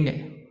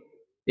gain.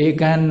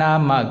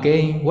 Ekanama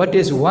gain. What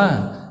is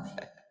one?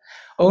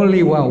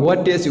 Only one.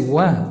 What is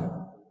one?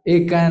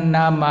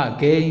 Ekanama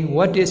gain.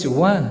 What is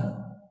one?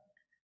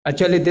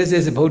 Actually, this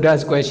is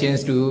Buddha's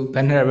questions to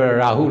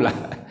Venerable Rahula.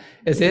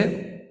 Is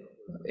it?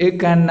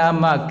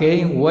 Ekanama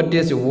gain. What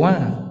is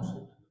one?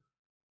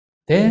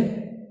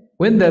 Then,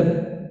 when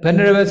the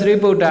Venerable Sri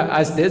Buddha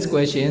asked these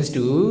questions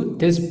to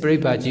this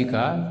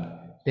Paripajika,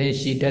 then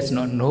she does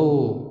not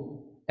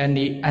know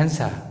any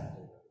answer.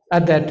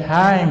 At that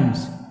time,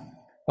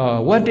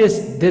 what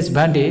is this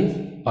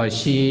Bhante? Or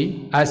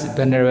she asked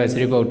Venerable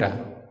Sri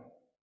Buddha.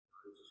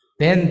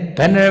 Then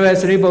Venerable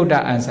Sri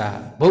Buddha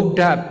answered,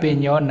 Buddha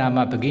Pinyo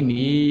Nama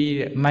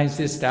Bhagini, my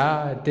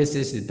sister, this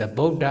is the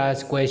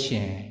Buddha's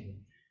question.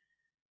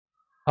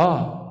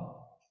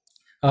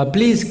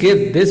 Please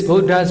give this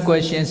Buddha's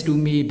questions to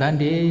me,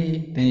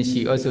 Bhante. Then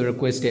she also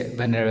requested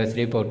Venerable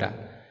Sri Buddha.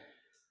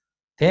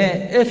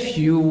 Then if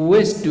you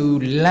wish to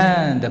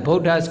learn the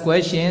Buddha's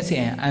questions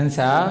and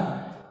answer,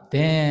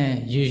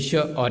 then you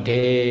should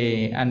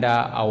ordain under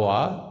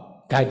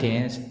our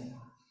guidance.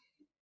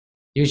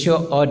 You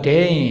should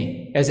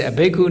ordain as a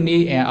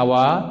bhikkhuni in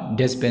our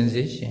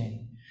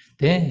dispensation.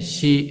 Then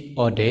she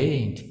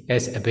ordained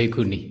as a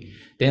bhikkhuni.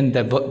 Then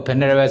the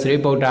Venerable Sri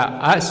Buddha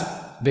asked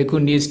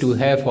bhikkhunis to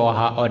have for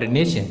her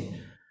ordination.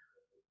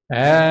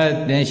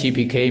 Then she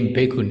became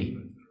bhikkhuni.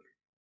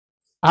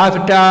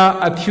 After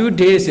a few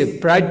days of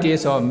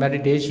practice or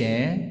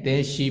meditation,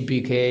 then she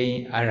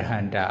became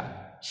arahanta.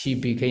 She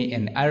became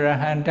an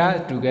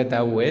arahanta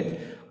together with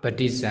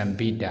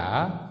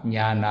Patisambhita,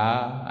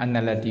 Jnana,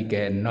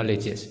 analytical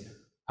knowledges.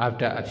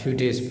 After a few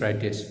days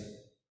practice.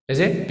 Is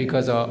it?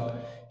 Because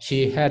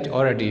she had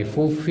already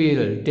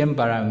fulfilled 10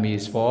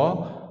 paramis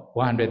for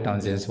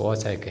 100,000 war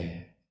cycle.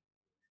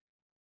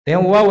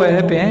 Then what will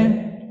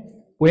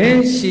happen?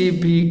 When she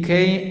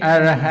became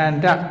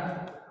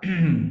arahanta,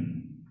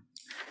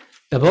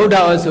 the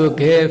Buddha also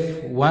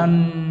gave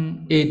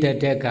one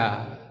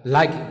Edadeka,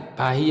 like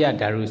Bahiya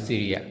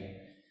Darusiriya.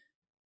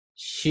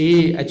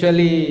 She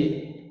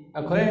actually,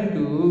 according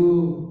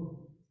to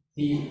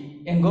the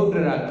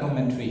Angottara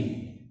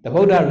commentary, the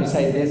Buddha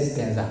recited this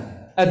stanza.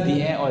 At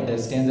the end of the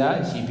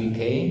stanza, she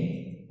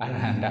became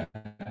arahanta.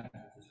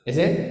 Is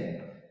it?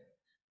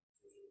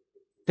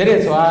 That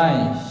is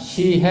why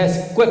she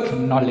has quick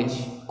knowledge,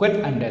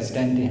 quick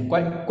understanding,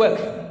 quick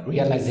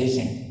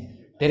realization.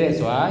 That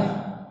is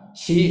why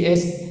she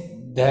is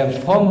the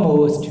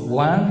foremost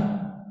one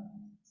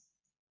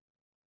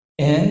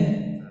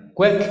in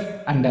quick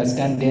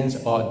understandings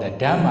of the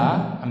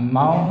Dhamma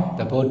among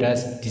the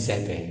Buddha's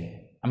disciples.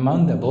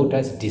 Among the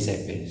Buddha's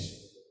disciples.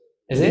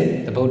 Is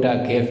it? The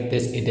Buddha gave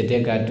this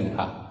Edadeka to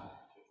her.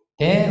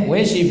 Then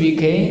when she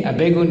became a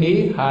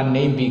bhikkhuni, her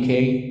name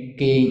became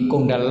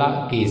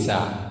Kundalakesi.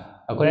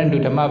 According to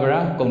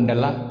Dhammapada,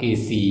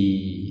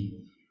 Kundalakesi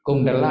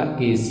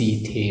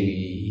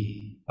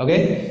Theri.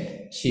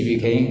 Okay? She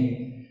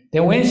became.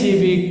 Then when she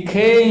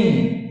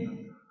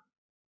became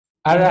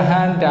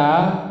arahanta,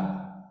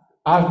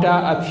 after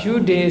a few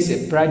days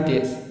of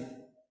practice,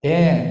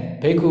 then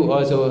bhikkhu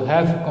also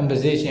have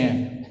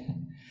composition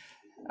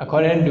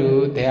according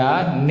to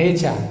their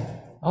nature.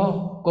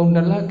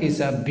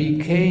 Kundalakesa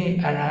became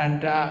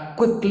arahanta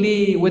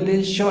quickly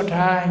within short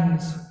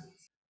times.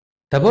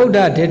 The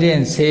Buddha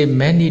didn't say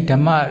many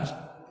Dhamma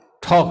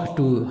talk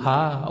to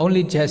her,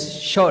 only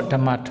just short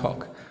Dhamma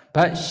talk.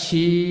 But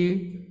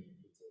she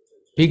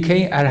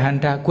became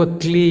arahanta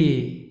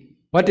quickly.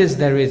 What is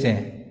the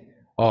reason?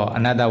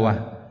 Another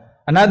one.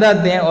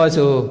 Another thing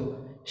also,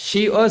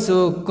 she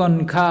also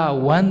conquered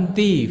one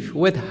thief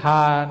with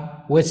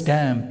her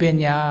wisdom,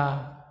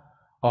 pinya.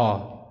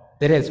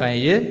 That is why,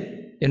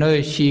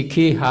 she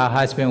killed her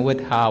husband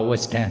with her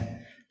wisdom.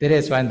 That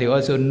is why they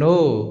also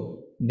know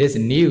this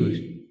news.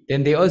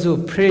 Then they also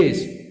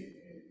praise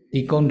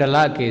the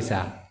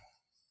Kundalakesa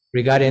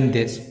regarding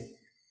this.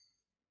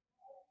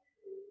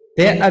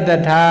 Then at the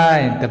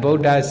time, the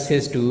Buddha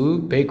says to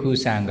Bhikkhu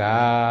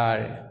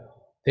Sangha,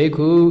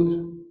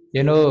 Bhikkhu,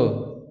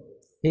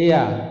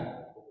 here,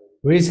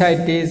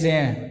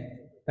 recitation,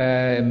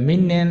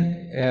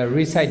 meaning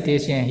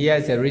recitation, here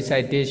is a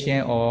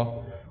recitation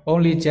or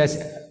only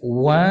just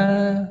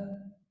one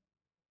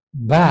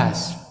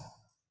verse.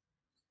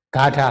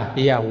 Gatha,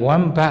 here,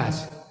 one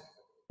verse.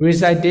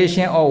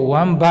 Recitation or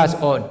one verse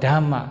or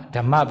Dhamma,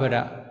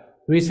 Dhammapada.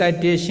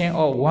 Recitation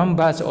or one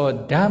verse or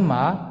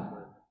Dhamma,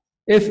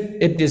 if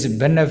it is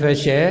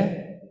beneficial,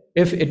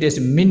 if it is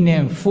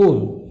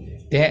meaningful,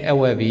 then it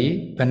will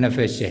be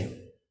beneficial.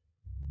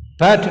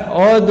 But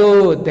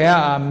although there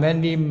are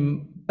many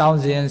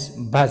thousands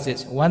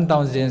bhases,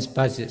 1,000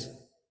 bhases,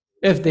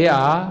 if they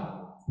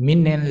are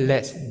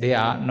meaningless, they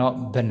are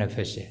not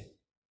beneficial.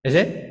 Is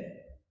it?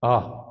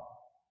 Oh.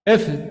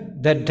 If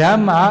the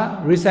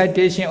Dhamma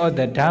recitation or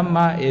the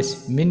Dhamma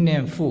is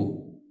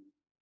meaningful,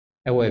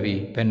 it will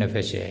be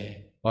beneficial.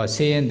 Or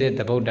saying that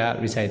the Buddha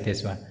recite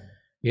this one.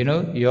 You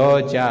know,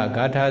 Yo ja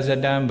gatha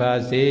satam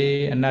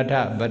bhase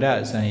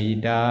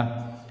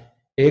anatthapadasamhita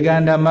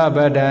ekam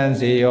dhammapadam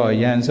seyyo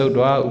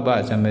sutva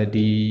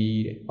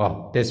upasammati.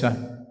 Oh, this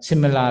one.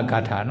 Similar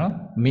gatha,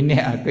 no?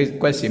 Meaning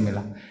quite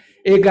similar.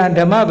 Ekam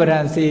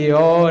dhammapadam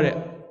seyyo.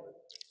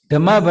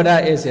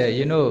 Dhammapada is,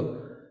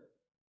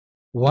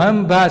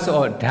 one verse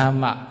or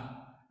Dhamma.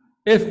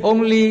 If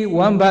only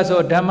one verse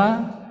or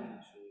Dhamma,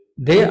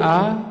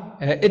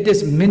 it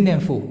is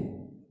meaningful.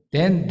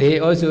 Then they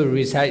also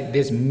recite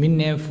this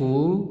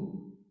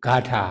meaningful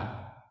gatha.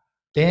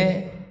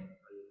 Then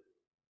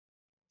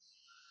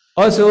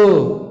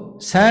also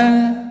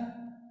some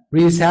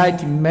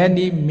recite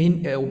many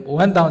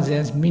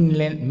 1,000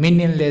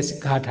 meaningless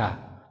gatha,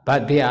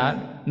 but they are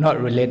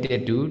not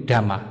related to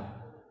Dhamma.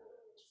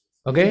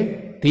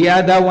 Okay? The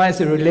other one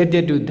is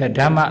related to the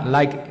Dhamma,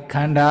 like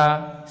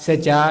Khanda,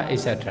 Sajja,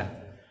 etc.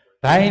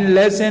 By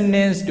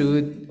listening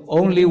to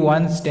only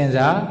one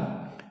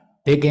stanza,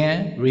 they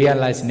can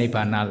realize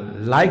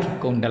Nibbana, like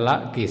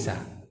Kundalakesi.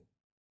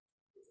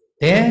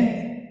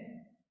 Then,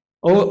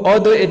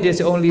 although it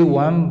is only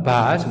one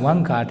verse,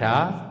 one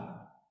gatha,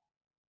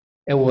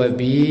 it will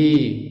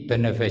be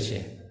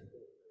beneficial.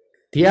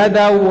 The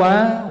other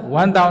one,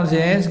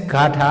 1,000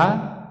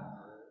 gatha,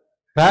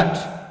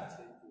 but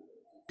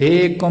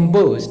they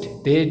composed,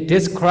 they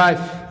describe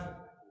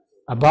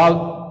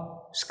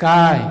about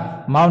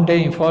sky,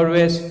 mountain,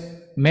 forest,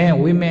 men,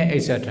 women,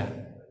 etc.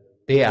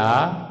 They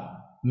are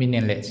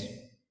meaningless,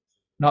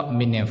 not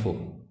meaningful.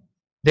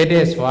 That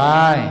is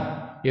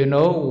why,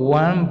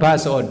 one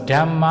verse or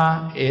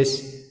Dhamma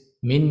is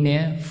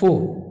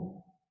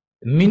meaningful.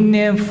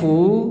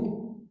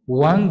 Meaningful,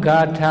 one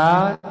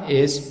gatha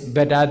is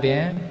better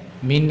than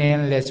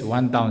meaningless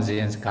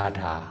 1,000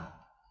 gatha.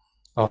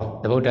 Oh,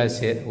 the Buddha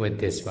said with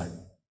this one.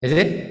 Is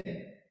it?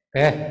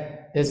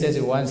 Okay, this is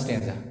one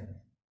stanza.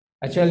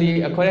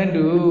 Actually, according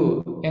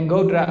to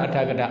Angotra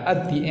Athagata,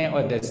 at the end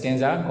of the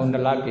stanza,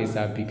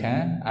 Kundalakesi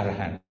became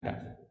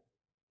Arahanta.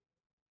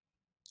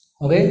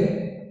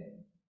 Okay?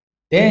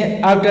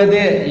 Then after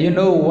that,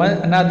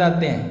 another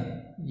thing.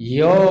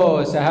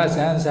 Yo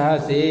sahassam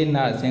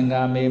sahassena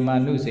sangame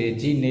manuse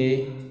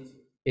jine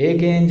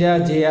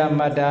ekanca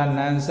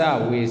jeyyamattanam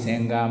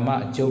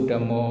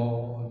sangamajuttamo.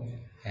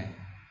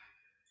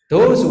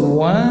 Those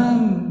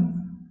one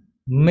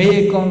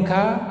may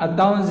conquer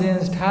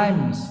 1,000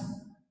 times,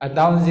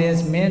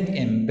 1,000 men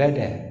and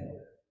better.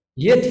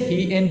 Yet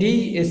he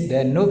indeed is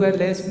the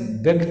noblest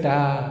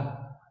victor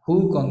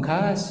who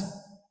conquers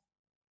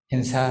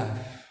himself.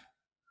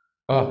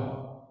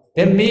 Oh,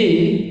 that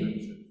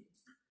means,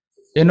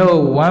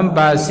 one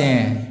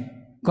person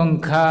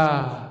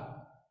conquer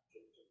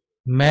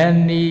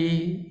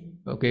many,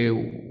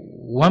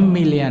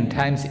 1,000,000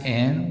 times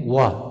in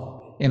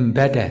war, in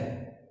battle.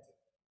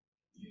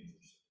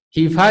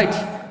 He fights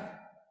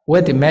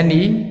with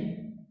many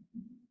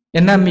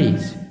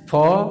enemies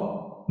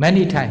for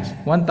many times,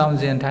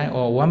 1,000 times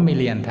or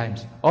 1,000,000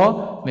 times,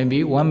 or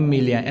maybe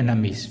 1,000,000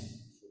 enemies.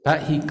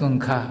 But he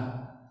conquers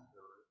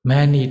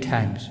many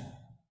times.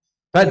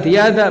 But the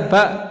other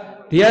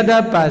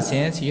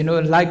persons,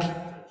 like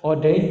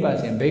ordained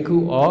person,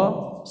 bhikkhu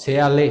or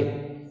seyale,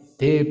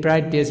 they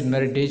practice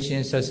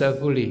meditation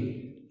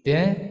successfully.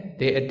 Then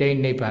they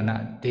attain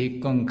Nibbana. They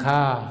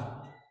conquer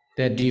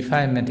the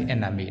defilement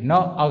enemy,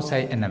 not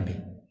outside enemy.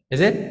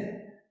 Is it?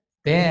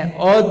 Then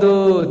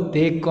although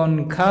they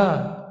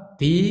conquer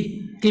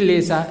the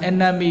kilesa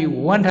enemy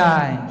one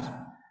time,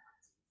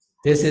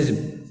 this is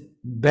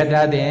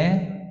better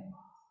than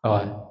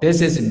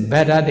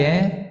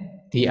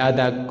the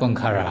other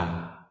conqueror.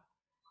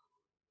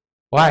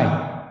 Why?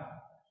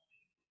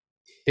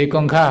 They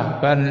conquer,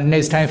 but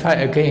next time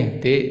fight again.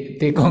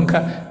 They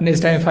conquer, next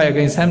time fight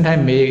again.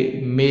 Sometimes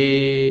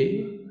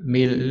may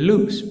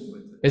lose.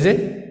 Is it?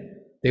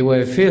 They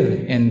will feel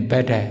in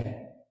battle.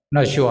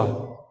 Not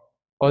sure.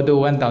 Although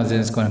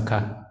 1,000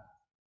 conquer.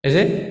 Is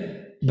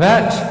it?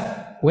 But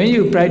when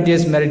you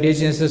practice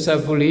meditation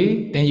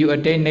successfully, then you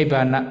attain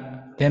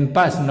Nibbana, then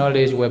past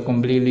knowledge will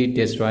completely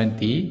destroy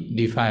the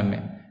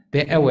defilement.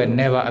 Then it will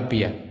never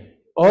appear.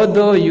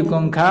 Although you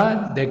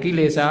conquer the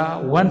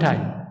kilesa one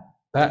time,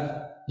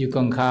 but you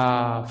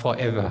conquer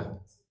forever.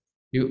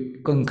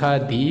 You conquer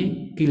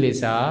the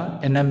kilesa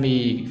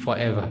enemy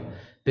forever.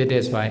 That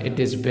is why it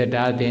is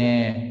better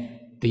than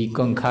the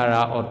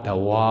conqueror of the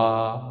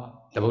war.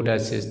 The Buddha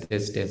says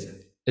this stanza.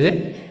 Is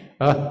it?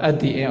 At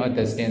the end of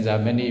the stanza,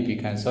 many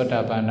become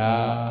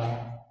Sotapanna.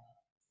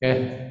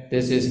 Okay.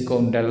 This is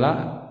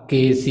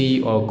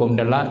Kundalakesi or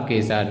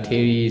Kundalakesi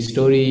Theri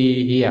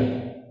story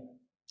here.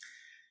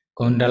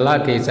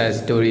 Kundalakesi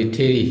story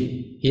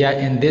Theri. Here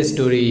in this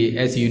story,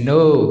 as you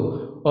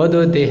know,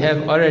 although they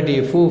have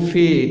already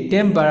fulfilled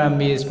 10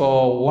 paramis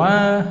for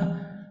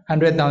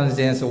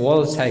 100,000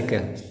 world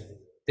cycles.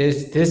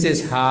 This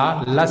is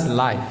her last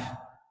life.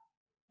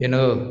 You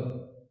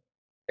know,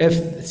 if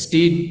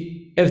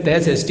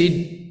there's a still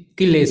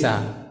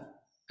kilesa,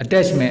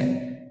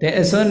 attachment, then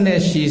as soon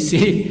as she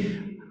see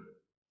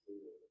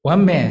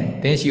one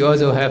man, then she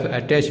also have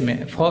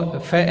attachment,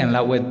 fall in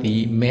love with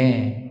the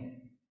man.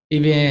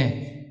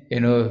 Even, you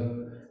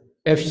know,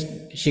 if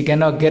she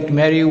cannot get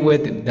married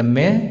with the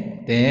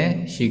man,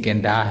 then she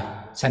can die,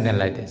 something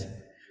like this.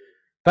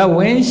 But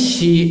when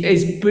she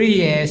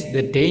experienced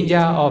the danger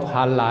of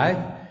her life,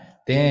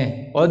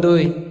 then although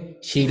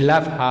she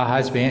loved her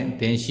husband,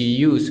 then she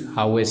used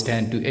her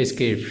wisdom to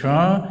escape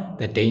from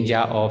the danger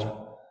of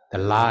the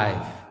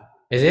life.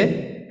 Is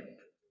it?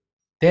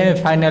 Then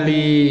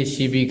finally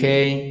she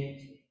became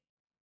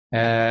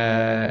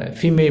a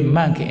female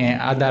monk in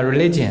other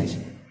religions.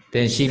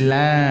 Then she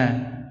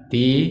learned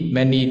the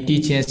many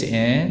teachings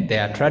in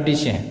their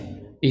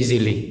tradition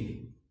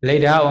easily.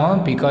 Later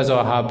on, because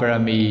of her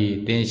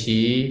parami, then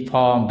she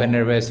found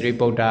Venerable Sri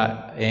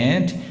Buddha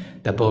and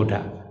the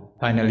Buddha.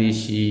 Finally,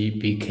 she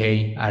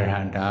became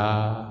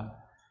Arhanta.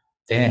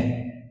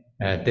 Then,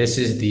 this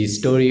is the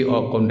story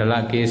of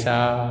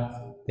Kundalakesa.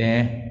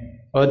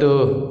 Then,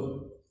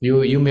 although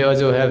you may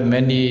also have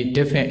many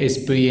different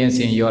experiences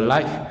in your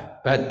life,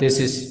 but this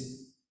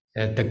is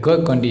the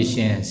good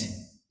conditions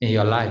in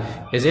your life.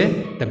 Is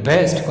it? The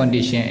best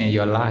condition in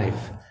your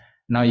life.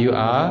 Now you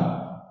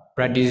are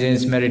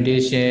practicing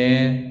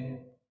meditation.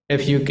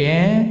 If you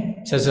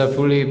can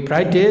successfully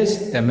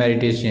practice the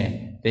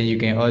meditation, then you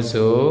can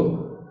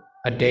also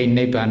attain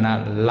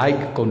Nibbana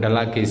like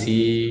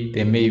Kundalakesi.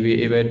 They may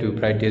be able to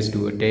practice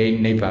to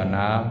attain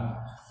Nibbana.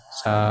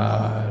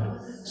 Sadhu,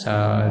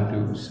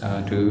 sadhu,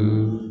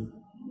 sadhu.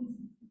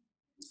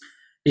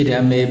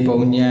 Idame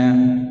punya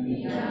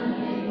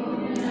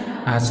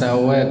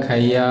asawa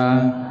khaya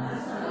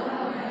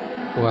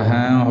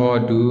wahan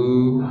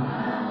hodu.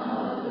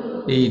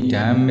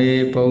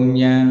 Idame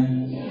punya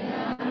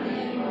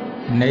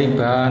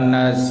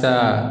Nibbana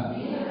sa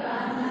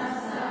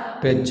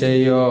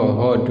Pechayo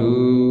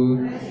hodu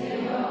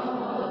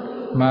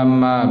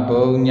Mama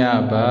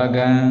punya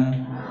bagan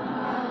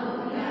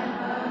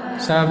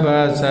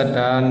Sabha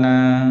satana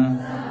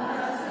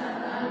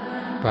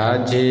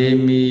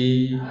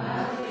Bhajemi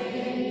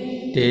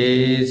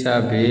Te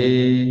sabe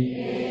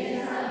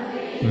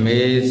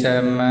Me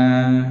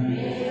sama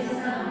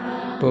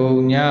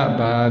Punya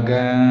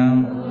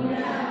bagan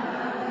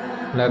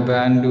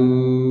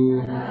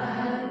Labandu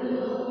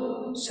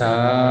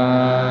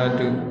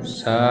Sadhu,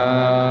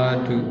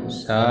 sadhu,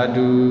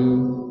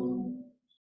 sadhu.